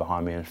to stand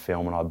behind me and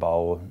film when I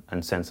bowl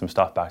and send some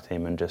stuff back to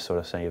him and just sort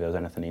of see if there was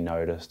anything he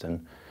noticed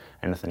and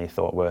anything he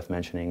thought worth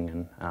mentioning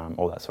and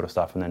all that sort of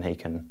stuff. And then he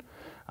can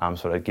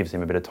sort of gives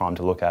him a bit of time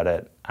to look at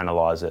it,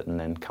 analyse it, and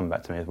then come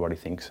back to me with what he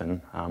thinks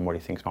and what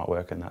he thinks might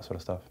work and that sort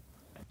of stuff.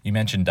 You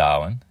mentioned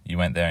Darwin. You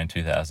went there in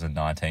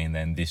 2019,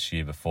 then this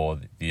year before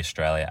the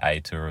Australia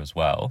A Tour as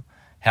well.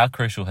 How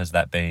crucial has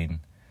that been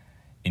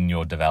in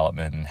your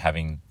development and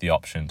having the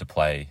option to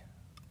play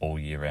all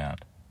year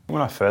round?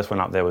 When I first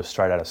went up there, was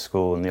straight out of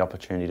school, and the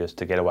opportunity just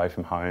to get away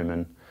from home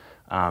and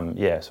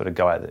sort of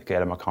get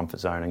out of my comfort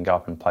zone and go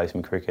up and play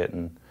some cricket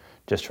and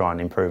just try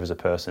and improve as a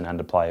person and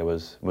a player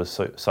was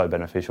so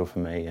beneficial for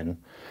me. And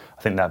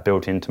I think that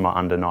built into my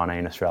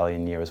under-19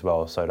 Australian year as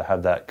well. So to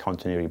have that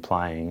continuity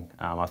playing,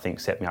 I think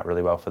set me up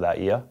really well for that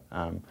year.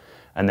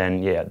 And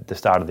then, the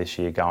start of this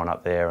year going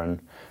up there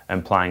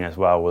and playing as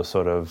well was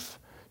sort of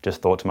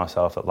just thought to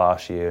myself that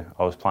last year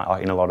I was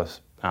playing in a lot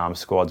of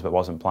squads but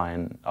wasn't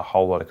playing a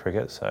whole lot of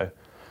cricket. So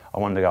I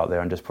wanted to go up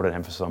there and just put an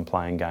emphasis on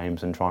playing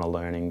games and trying to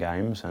learn in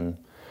games. And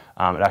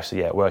it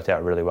actually it worked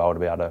out really well to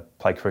be able to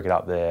play cricket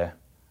up there,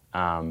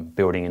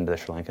 building into the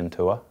Sri Lankan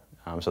tour.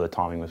 So the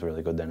timing was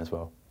really good then as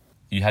well.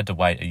 You had to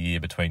wait a year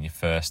between your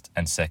first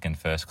and second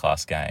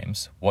first-class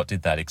games. What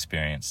did that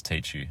experience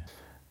teach you?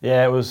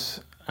 Yeah, it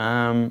was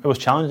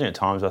challenging at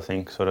times. I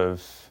think sort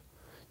of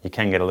you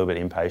can get a little bit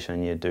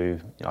impatient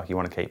and you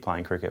want to keep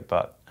playing cricket,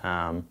 but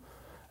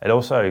it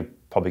also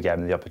probably gave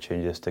me the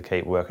opportunity just to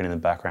keep working in the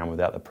background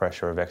without the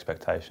pressure of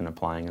expectation of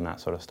playing and that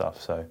sort of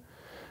stuff. So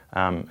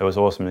it was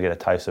awesome to get a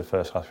taste of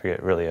first-class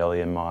cricket really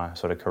early in my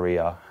sort of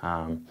career.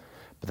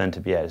 But then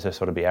to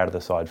sort of be out of the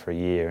side for a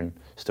year and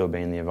still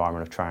be in the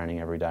environment of training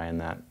every day,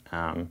 and that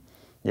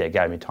it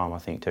gave me time, I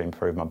think, to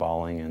improve my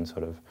bowling and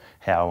sort of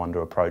how I wanted to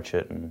approach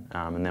it. And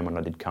then when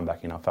I did come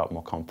back in, I felt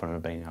more confident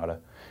of being able to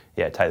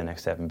take the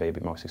next step and be a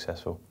bit more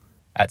successful.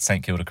 At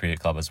St Kilda Cricket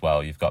Club as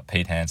well, you've got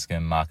Pete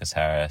Hanscom, Marcus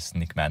Harris,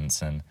 Nick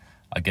Maddinson.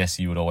 I guess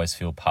you would always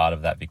feel part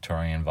of that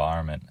Victorian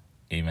environment,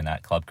 even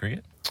at club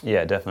cricket?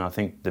 Yeah, definitely. I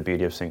think the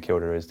beauty of St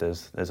Kilda is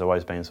there's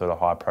always been sort of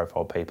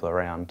high-profile people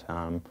around.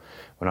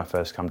 When I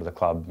first come to the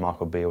club,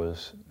 Michael Beer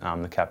was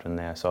the captain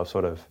there. So I've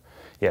sort of,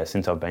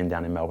 since I've been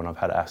down in Melbourne, I've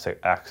had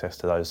access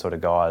to those sort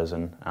of guys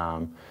and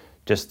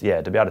to be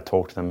able to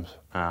talk to them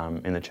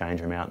in the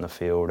change room out in the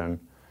field and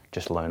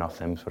just learn off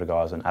them sort of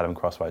guys. And Adam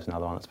Crossway's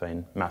another one that's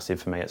been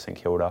massive for me at St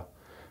Kilda.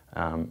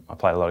 I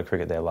played a lot of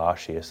cricket there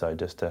last year, so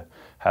just to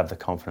have the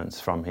confidence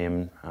from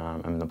him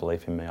and the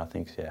belief in me, I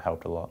think,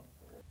 helped a lot.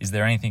 Is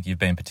there anything you've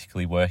been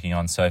particularly working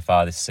on so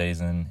far this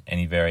season?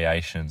 Any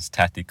variations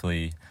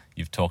tactically?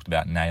 You've talked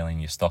about nailing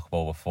your stock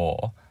ball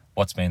before.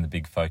 What's been the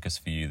big focus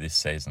for you this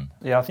season?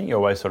 Yeah, I think you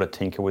always sort of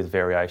tinker with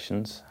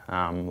variations.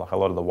 Like a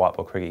lot of the white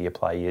ball cricket you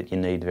play, you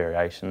need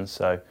variations.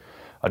 So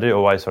I do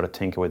always sort of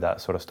tinker with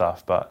that sort of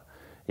stuff. But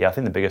yeah, I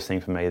think the biggest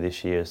thing for me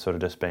this year has sort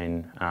of just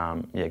been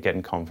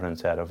getting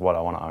confidence out of what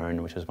I want to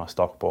own, which is my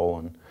stock ball,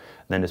 and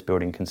then just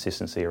building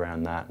consistency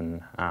around that.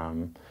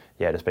 And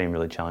just being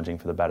really challenging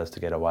for the batters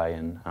to get away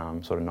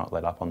and sort of not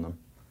let up on them.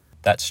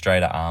 That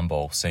straighter arm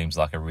ball seems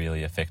like a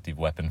really effective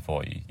weapon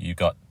for you. You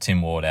got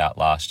Tim Ward out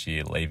last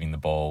year leaving the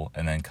ball,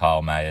 and then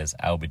Kyle Mayer's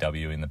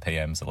LBW in the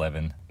PM's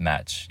 11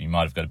 match. You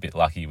might have got a bit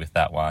lucky with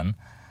that one.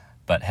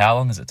 But how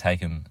long has it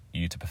taken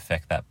you to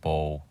perfect that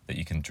ball that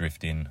you can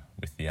drift in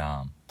with the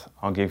arm?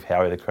 I'll give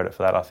Howie the credit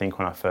for that. I think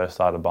when I first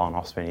started bowling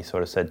off spin, he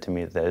sort of said to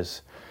me that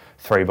there's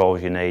 3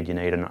 balls you need. You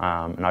need an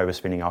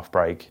overspinning off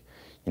break,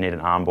 you need an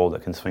arm ball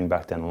that can swing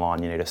back down the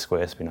line, you need a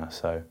square spinner.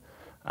 So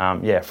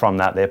from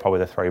that, they're probably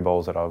the 3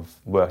 balls that I've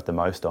worked the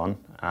most on.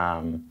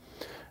 I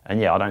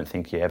don't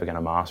think you're ever going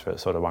to master it.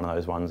 It's sort of one of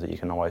those ones that you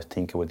can always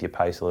tinker with your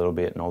pace a little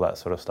bit and all that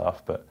sort of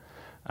stuff. But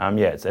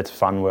it's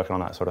fun working on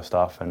that sort of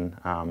stuff, and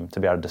to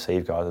be able to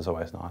deceive guys is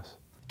always nice.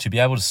 To be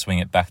able to swing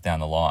it back down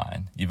the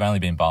line, you've only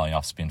been bowling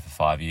off spin for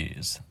 5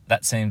 years.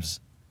 That seems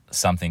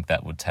something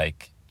that would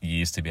take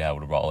years to be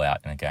able to roll out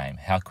in a game.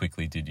 How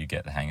quickly did you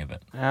get the hang of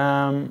it?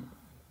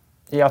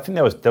 I think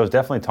there was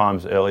definitely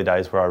times early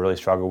days where I really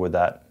struggled with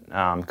that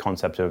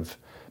concept of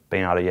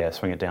being able to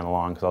swing it down the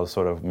line, because I was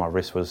sort of, my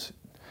wrist was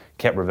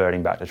kept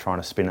reverting back to trying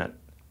to spin it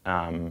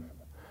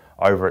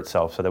over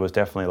itself. So there was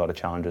definitely a lot of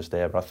challenges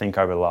there. But I think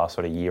over the last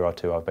sort of year or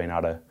two, I've been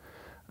able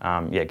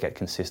to get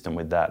consistent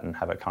with that and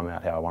have it come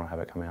out how I want to have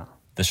it come out.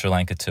 The Sri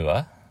Lanka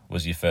tour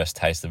was your first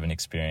taste of an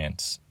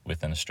experience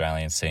with an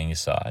Australian senior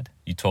side.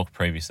 You talked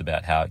previously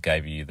about how it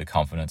gave you the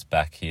confidence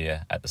back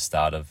here at the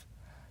start of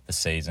the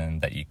season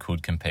that you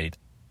could compete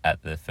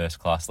at the first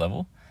class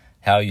level.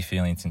 How are you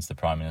feeling since the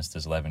Prime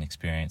Minister's 11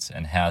 experience,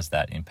 and how's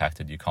that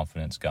impacted your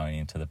confidence going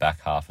into the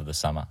back half of the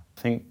summer?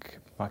 I think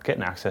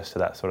getting access to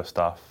that sort of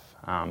stuff,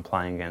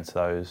 playing against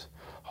those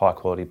high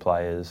quality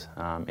players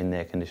in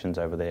their conditions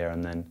over there,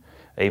 and then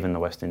even the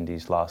West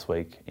Indies last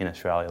week in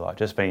Australia,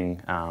 just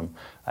being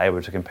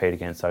able to compete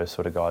against those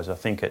sort of guys, I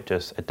think it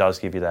does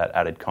give you that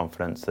added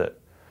confidence that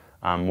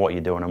what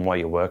you're doing and what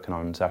you're working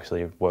on is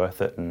actually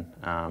worth it. And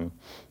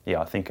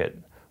I think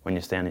when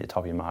you're standing at the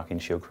top of your mark in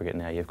Shield cricket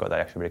now, you've got that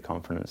extra bit of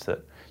confidence that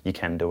you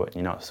can do it.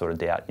 You're not sort of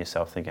doubting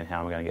yourself, thinking, how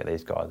am I going to get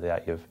these guys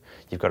out?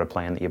 You've got a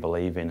plan that you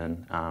believe in,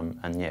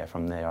 and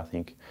from there, I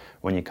think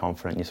when you're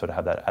confident, you sort of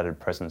have that added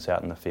presence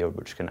out in the field,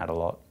 which can add a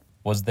lot.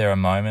 Was there a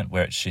moment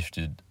where it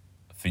shifted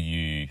for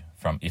you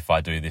from, if I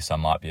do this, I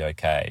might be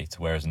okay,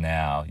 to whereas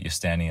now you're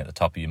standing at the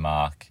top of your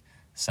mark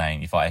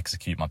saying, if I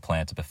execute my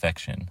plan to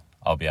perfection,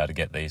 I'll be able to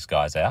get these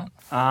guys out?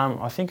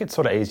 I think it's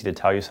sort of easy to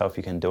tell yourself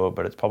you can do it,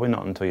 but it's probably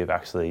not until you've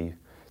actually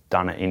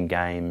done it in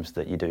games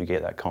that you do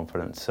get that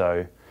confidence.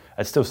 So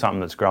it's still something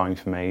that's growing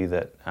for me,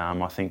 that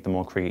I think the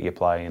more cricket you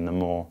play and the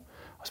more,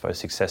 I suppose,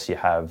 success you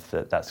have,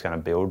 that's going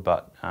to build.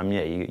 But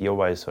you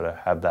always sort of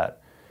have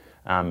that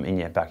in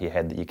your back of your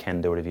head that you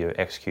can do it if you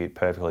execute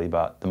perfectly,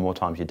 but the more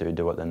times you do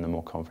it, then the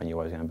more confident you're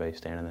always going to be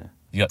standing there.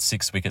 You got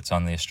 6 wickets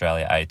on the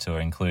Australia A Tour,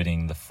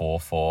 including the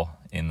 4-4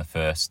 in the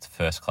first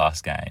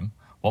class game.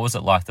 What was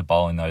it like to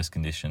bowl in those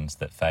conditions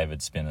that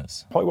favoured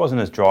spinners? Probably wasn't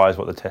as dry as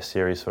what the Test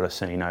series sort of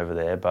seen over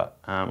there, but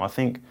I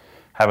think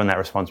having that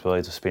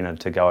responsibility as a spinner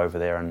to go over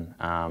there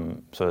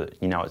and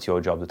it's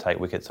your job to take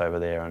wickets over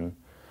there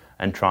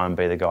and try and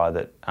be the guy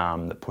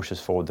that pushes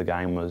forward the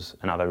game was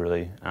another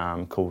really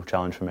cool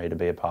challenge for me to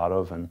be a part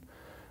of. And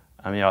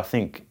I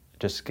think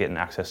just getting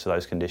access to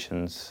those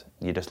conditions,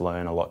 you just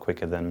learn a lot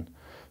quicker than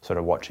sort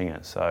of watching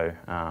it. So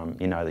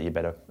you know that you're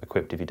better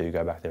equipped if you do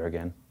go back there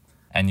again.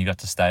 And you got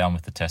to stay on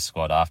with the Test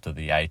squad after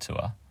the A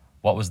Tour.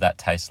 What was that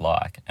taste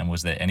like? And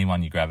was there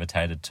anyone you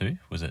gravitated to?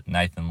 Was it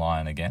Nathan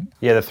Lyon again?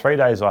 Yeah, the 3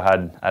 days I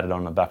had added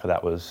on the back of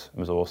that was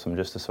awesome,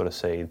 just to sort of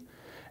see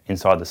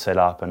inside the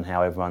setup and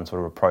how everyone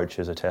sort of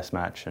approaches a Test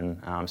match,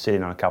 and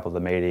sitting on a couple of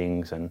the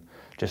meetings and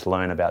just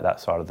learn about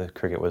that side of the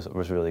cricket was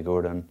really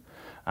good. And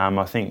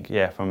I think,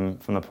 from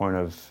the point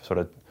of sort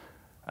of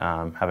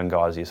having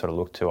guys you sort of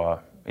look to,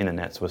 in the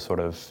nets was sort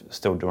of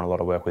still doing a lot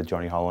of work with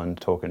Johnny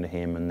Holland, talking to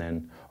him, and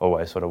then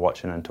always sort of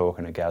watching and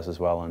talking to Gaz as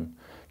well, and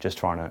just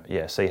trying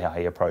to see how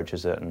he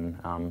approaches it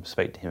and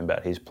speak to him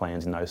about his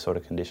plans in those sort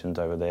of conditions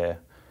over there,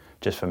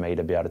 just for me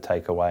to be able to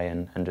take away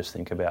and just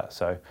think about.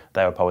 So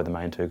they were probably the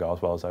main 2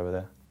 guys while I was over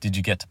there. Did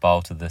you get to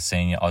bowl to the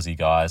senior Aussie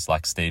guys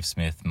like Steve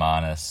Smith,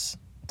 Marnus,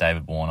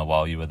 David Warner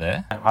while you were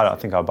there? I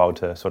think I bowled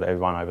to sort of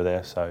everyone over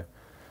there, so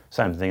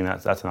same thing,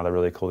 that's another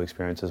really cool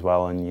experience as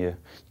well, and you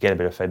get a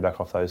bit of feedback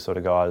off those sort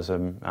of guys.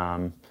 And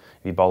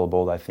if you bowl a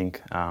ball they think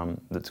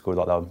that's good,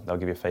 like they'll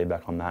give you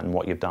feedback on that and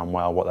what you've done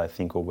well, what they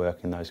think will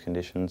work in those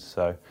conditions.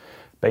 So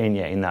being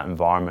in that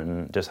environment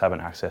and just having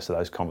access to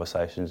those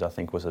conversations, I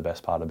think was the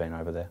best part of being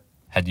over there.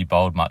 Had you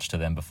bowled much to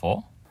them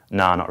before?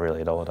 No, not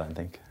really at all, I don't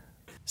think.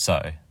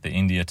 So the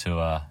India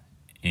tour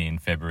in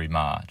February,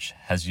 March.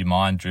 Has your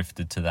mind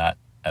drifted to that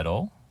at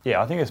all?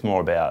 Yeah, I think it's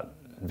more about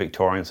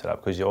Victorian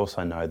setup because you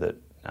also know that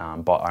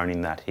by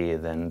owning that here,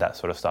 then that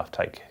sort of stuff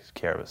takes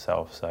care of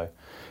itself. So,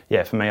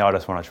 yeah, for me, I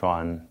just want to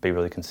try and be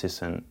really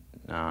consistent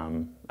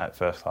at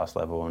first class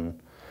level, and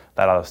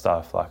that other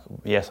stuff, like,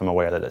 yes, I'm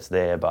aware that it's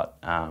there, but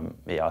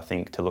I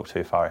think to look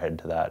too far ahead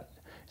to that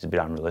is a bit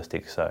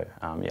unrealistic. So,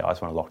 I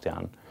just want to lock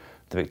down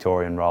the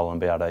Victorian role and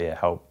be able to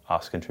help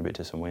us contribute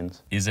to some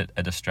wins. Is it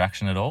a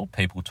distraction at all?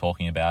 People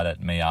talking about it,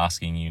 me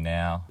asking you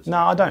now? No,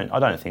 I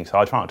don't think so.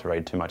 I try not to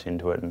read too much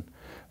into it, and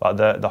like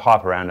the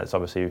hype around it's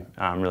obviously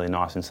really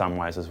nice in some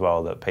ways as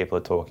well that people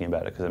are talking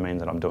about it because it means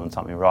that I'm doing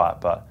something right.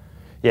 But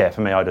yeah,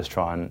 for me, I just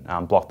try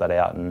and block that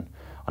out, and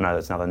I know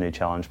that's another new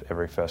challenge for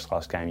every first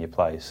class game you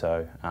play.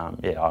 So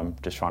I'm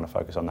just trying to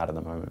focus on that at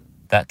the moment.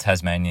 That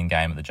Tasmanian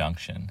game at the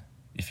Junction,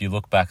 if you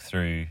look back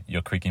through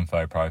your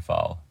Cricinfo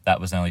profile, that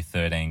was only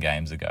 13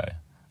 games ago.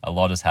 A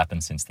lot has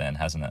happened since then,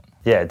 hasn't it?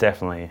 Yeah,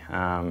 definitely.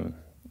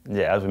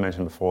 As we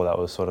mentioned before, that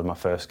was sort of my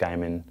first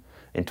game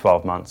in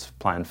 12 months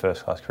playing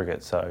first class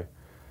cricket. So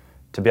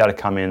to be able to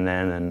come in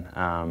then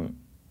and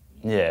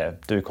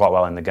do quite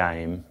well in the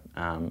game,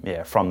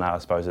 from that I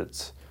suppose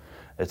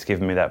it's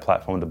given me that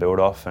platform to build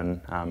off, and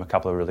a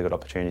couple of really good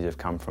opportunities have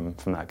come from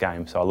that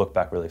game. So I look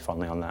back really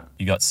fondly on that.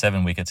 You got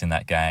 7 wickets in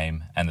that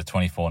game and the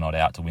 24 not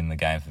out to win the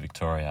game for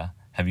Victoria.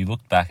 Have you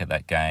looked back at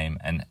that game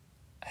and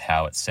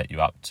how it set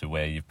you up to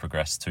where you've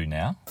progressed to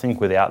now? I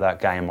think without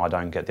that game, I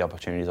don't get the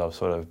opportunities I've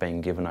sort of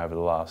been given over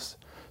the last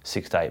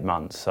 6 to 8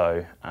 months.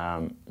 So,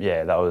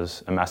 that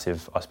was a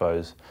massive, I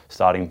suppose,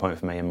 starting point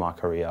for me in my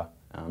career.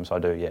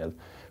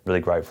 Really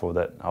grateful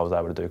that I was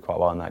able to do quite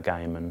well in that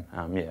game,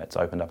 and it's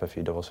opened up a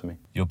few doors for me.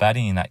 Your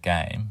batting in that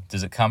game,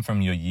 does it come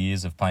from your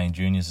years of playing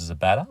juniors as a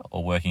batter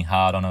or working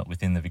hard on it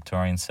within the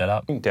Victorian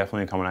setup? I think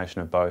definitely a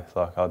combination of both.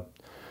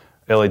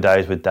 Early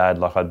days with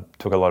Dad, I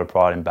took a lot of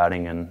pride in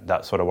batting, and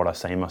that's sort of what I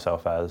see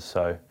myself as.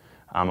 So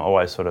I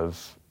always sort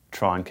of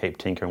try and keep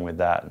tinkering with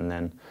that, and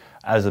then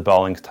as the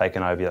bowling's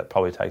taken over, that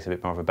probably takes a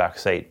bit more of a back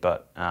seat,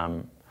 but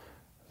I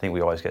think we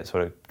always get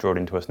sort of drilled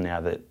into us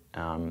now that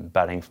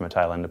batting from a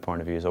tail-ender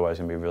point of view is always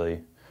going to be really,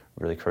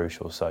 really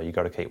crucial. So you've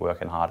got to keep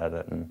working hard at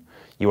it, and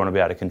you want to be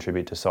able to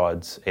contribute to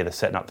sides either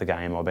setting up the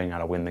game or being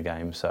able to win the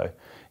game. So,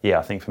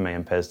 I think for me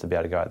and Pez to be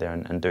able to go out there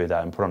and do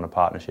that and put on a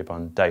partnership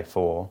on day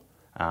 4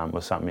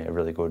 was something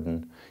really good,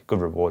 and good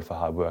reward for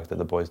hard work that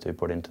the boys do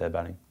put into their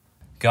batting.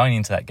 Going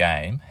into that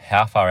game,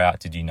 how far out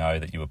did you know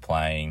that you were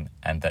playing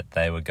and that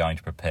they were going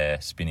to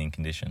prepare spinning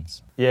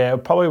conditions? Yeah,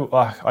 probably.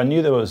 I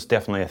knew there was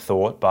definitely a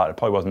thought, but it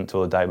probably wasn't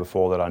until the day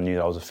before that I knew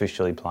that I was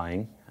officially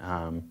playing,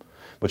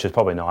 which is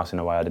probably nice in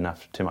a way. I didn't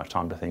have too much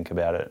time to think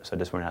about it, so I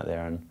just went out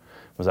there and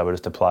was able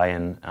just to play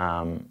and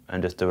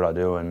just do what I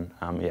do, and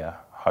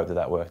hope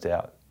that worked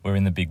out. We're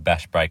in the Big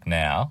Bash break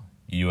now.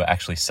 You were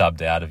actually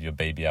subbed out of your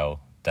BBL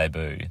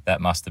debut.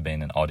 That must have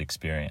been an odd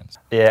experience.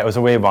 Yeah, it was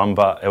a weird one,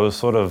 but it was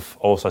sort of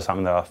also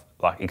something that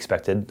I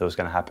expected that was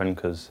going to happen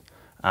because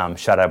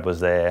Shadab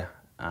was there,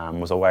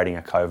 was awaiting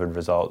a COVID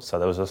result, so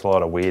there was just a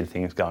lot of weird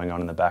things going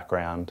on in the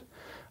background.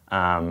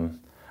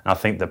 And I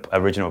think the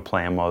original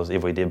plan was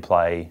if we did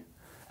play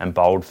and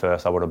bowled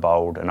first, I would have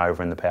bowled and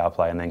over in the power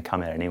play and then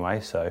come out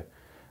anyway. So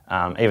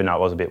even though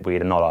it was a bit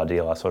weird and not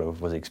ideal, I sort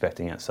of was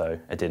expecting it, so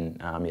it didn't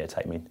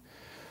take me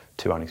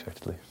too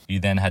unexpectedly. You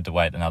then had to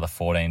wait another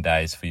 14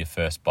 days for your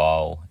first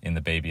bowl in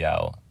the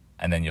BBL,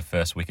 and then your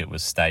first wicket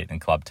was state and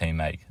club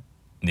teammate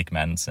Nick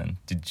Maddinson.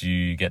 Did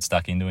you get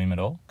stuck into him at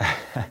all?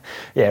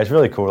 Yeah, it's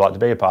really cool. To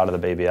be a part of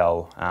the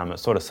BBL,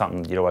 it's sort of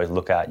something you'd always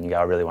look at and you go,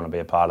 I really want to be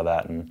a part of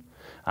that. And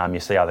you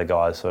see other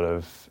guys sort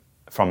of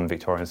from the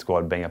Victorian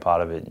squad being a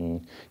part of it,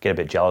 and get a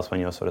bit jealous when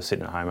you're sort of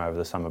sitting at home over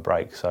the summer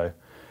break. So,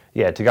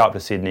 to go up to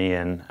Sydney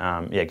and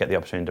get the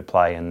opportunity to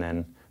play and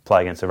then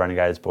play against the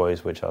Renegades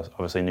boys, which I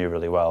obviously knew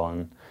really well,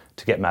 and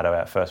to get Maddo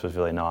out first was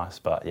really nice.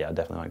 But I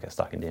definitely won't get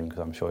stuck into him because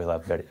I'm sure he'll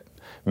have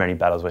many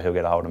battles where he'll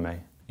get a hold of me.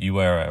 You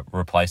were a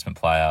replacement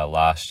player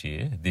last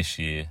year. This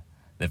year,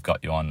 they've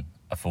got you on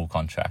a full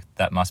contract.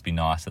 That must be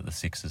nice that the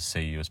Sixers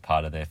see you as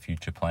part of their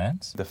future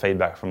plans. The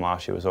feedback from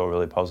last year was all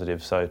really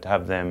positive, so to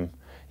have them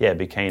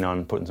be keen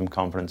on putting some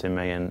confidence in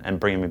me and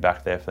bringing me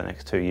back there for the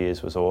next 2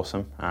 years was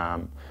awesome.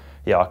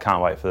 I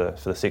can't wait for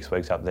the 6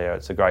 weeks up there.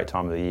 It's a great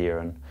time of the year,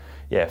 and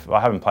I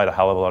haven't played a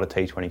hell of a lot of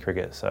T20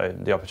 cricket, so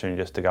the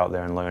opportunity just to go up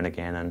there and learn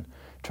again and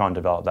try and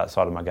develop that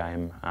side of my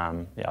game, I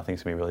think it's going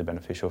to be really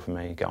beneficial for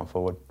me going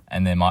forward.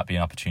 And there might be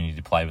an opportunity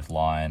to play with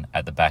Lyon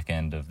at the back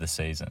end of the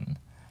season.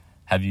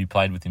 Have you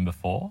played with him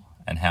before?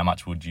 And how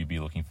much would you be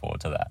looking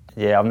forward to that?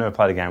 Yeah, I've never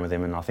played a game with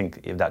him, and I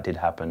think if that did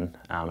happen,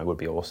 it would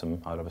be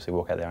awesome. I'd obviously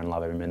walk out there and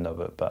love every minute of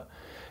it. But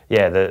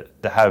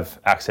to have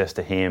access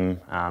to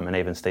him and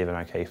even Stephen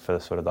O'Keefe for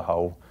sort of the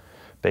whole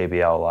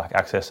BBL,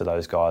 access to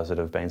those guys that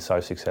have been so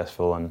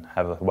successful and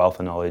have a wealth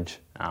of knowledge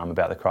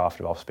about the craft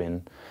of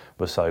off-spin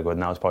was so good.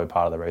 And that was probably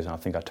part of the reason I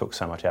think I took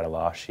so much out of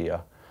last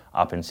year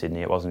up in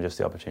Sydney. It wasn't just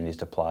the opportunities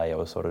to play, it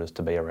was sort of just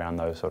to be around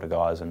those sort of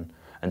guys and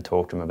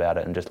talk to them about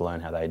it and just learn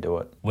how they do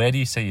it. Where do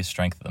you see your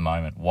strength at the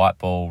moment? White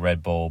ball,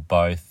 red ball,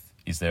 both?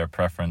 Is there a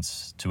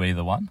preference to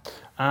either one?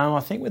 I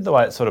think with the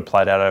way it sort of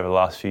played out over the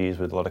last few years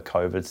with a lot of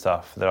COVID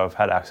stuff, that I've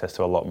had access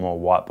to a lot more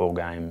white ball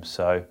games.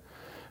 So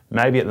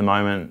maybe at the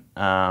moment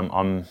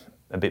I'm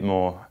a bit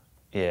more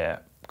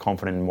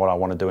confident in what I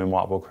want to do in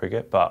white ball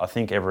cricket, but I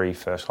think every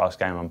first class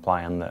game I'm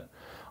playing that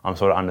I'm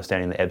sort of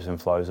understanding the ebbs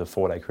and flows of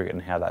 4-day cricket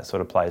and how that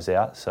sort of plays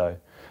out. So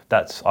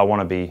I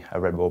want to be a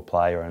red ball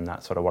player, and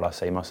that's sort of what I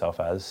see myself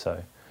as.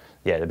 So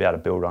yeah, to be able to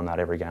build on that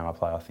every game I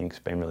play, I think has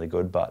been really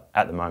good, but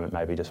at the moment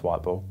maybe just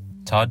white ball.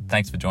 Todd,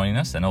 thanks for joining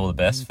us and all the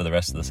best for the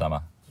rest of the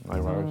summer.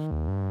 No worries.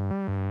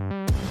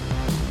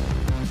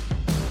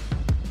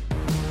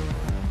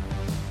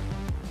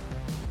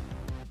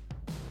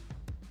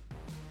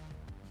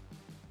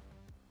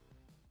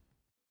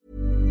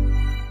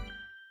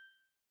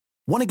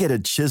 Want to get a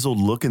chiseled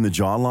look in the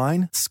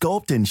jawline?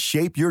 Sculpt and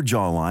shape your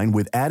jawline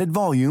with added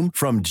volume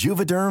from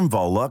Juvederm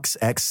Volux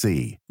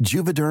XC.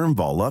 Juvederm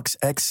Volux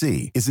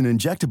XC is an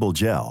injectable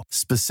gel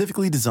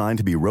specifically designed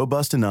to be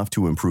robust enough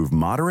to improve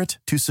moderate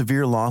to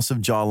severe loss of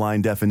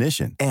jawline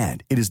definition.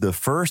 And it is the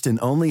first and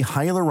only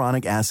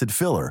hyaluronic acid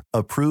filler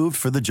approved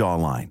for the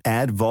jawline.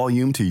 Add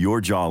volume to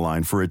your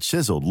jawline for a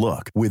chiseled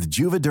look with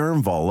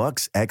Juvederm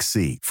Volux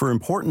XC. For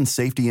important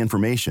safety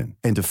information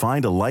and to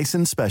find a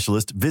licensed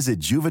specialist, visit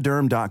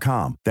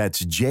juvederm.com.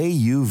 That's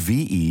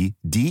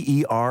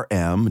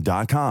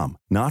JUVEDERM.com.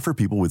 Not for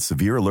people with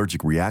severe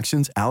allergic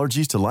reactions,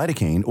 allergies to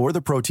lidocaine, or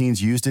the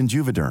proteins used in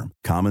Juvederm.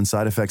 Common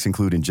side effects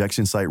include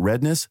injection site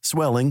redness,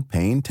 swelling,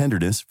 pain,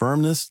 tenderness,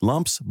 firmness,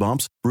 lumps,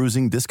 bumps,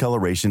 bruising,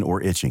 discoloration, or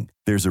itching.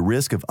 There's a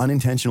risk of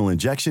unintentional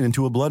injection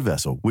into a blood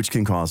vessel, which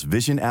can cause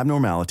vision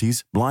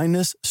abnormalities,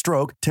 blindness,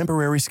 stroke,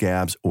 temporary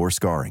scabs, or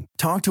scarring.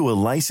 Talk to a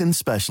licensed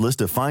specialist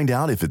to find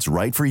out if it's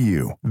right for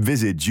you.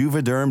 Visit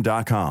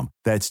Juvederm.com.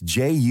 That's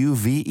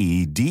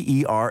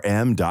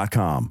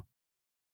JUVEDERM.com.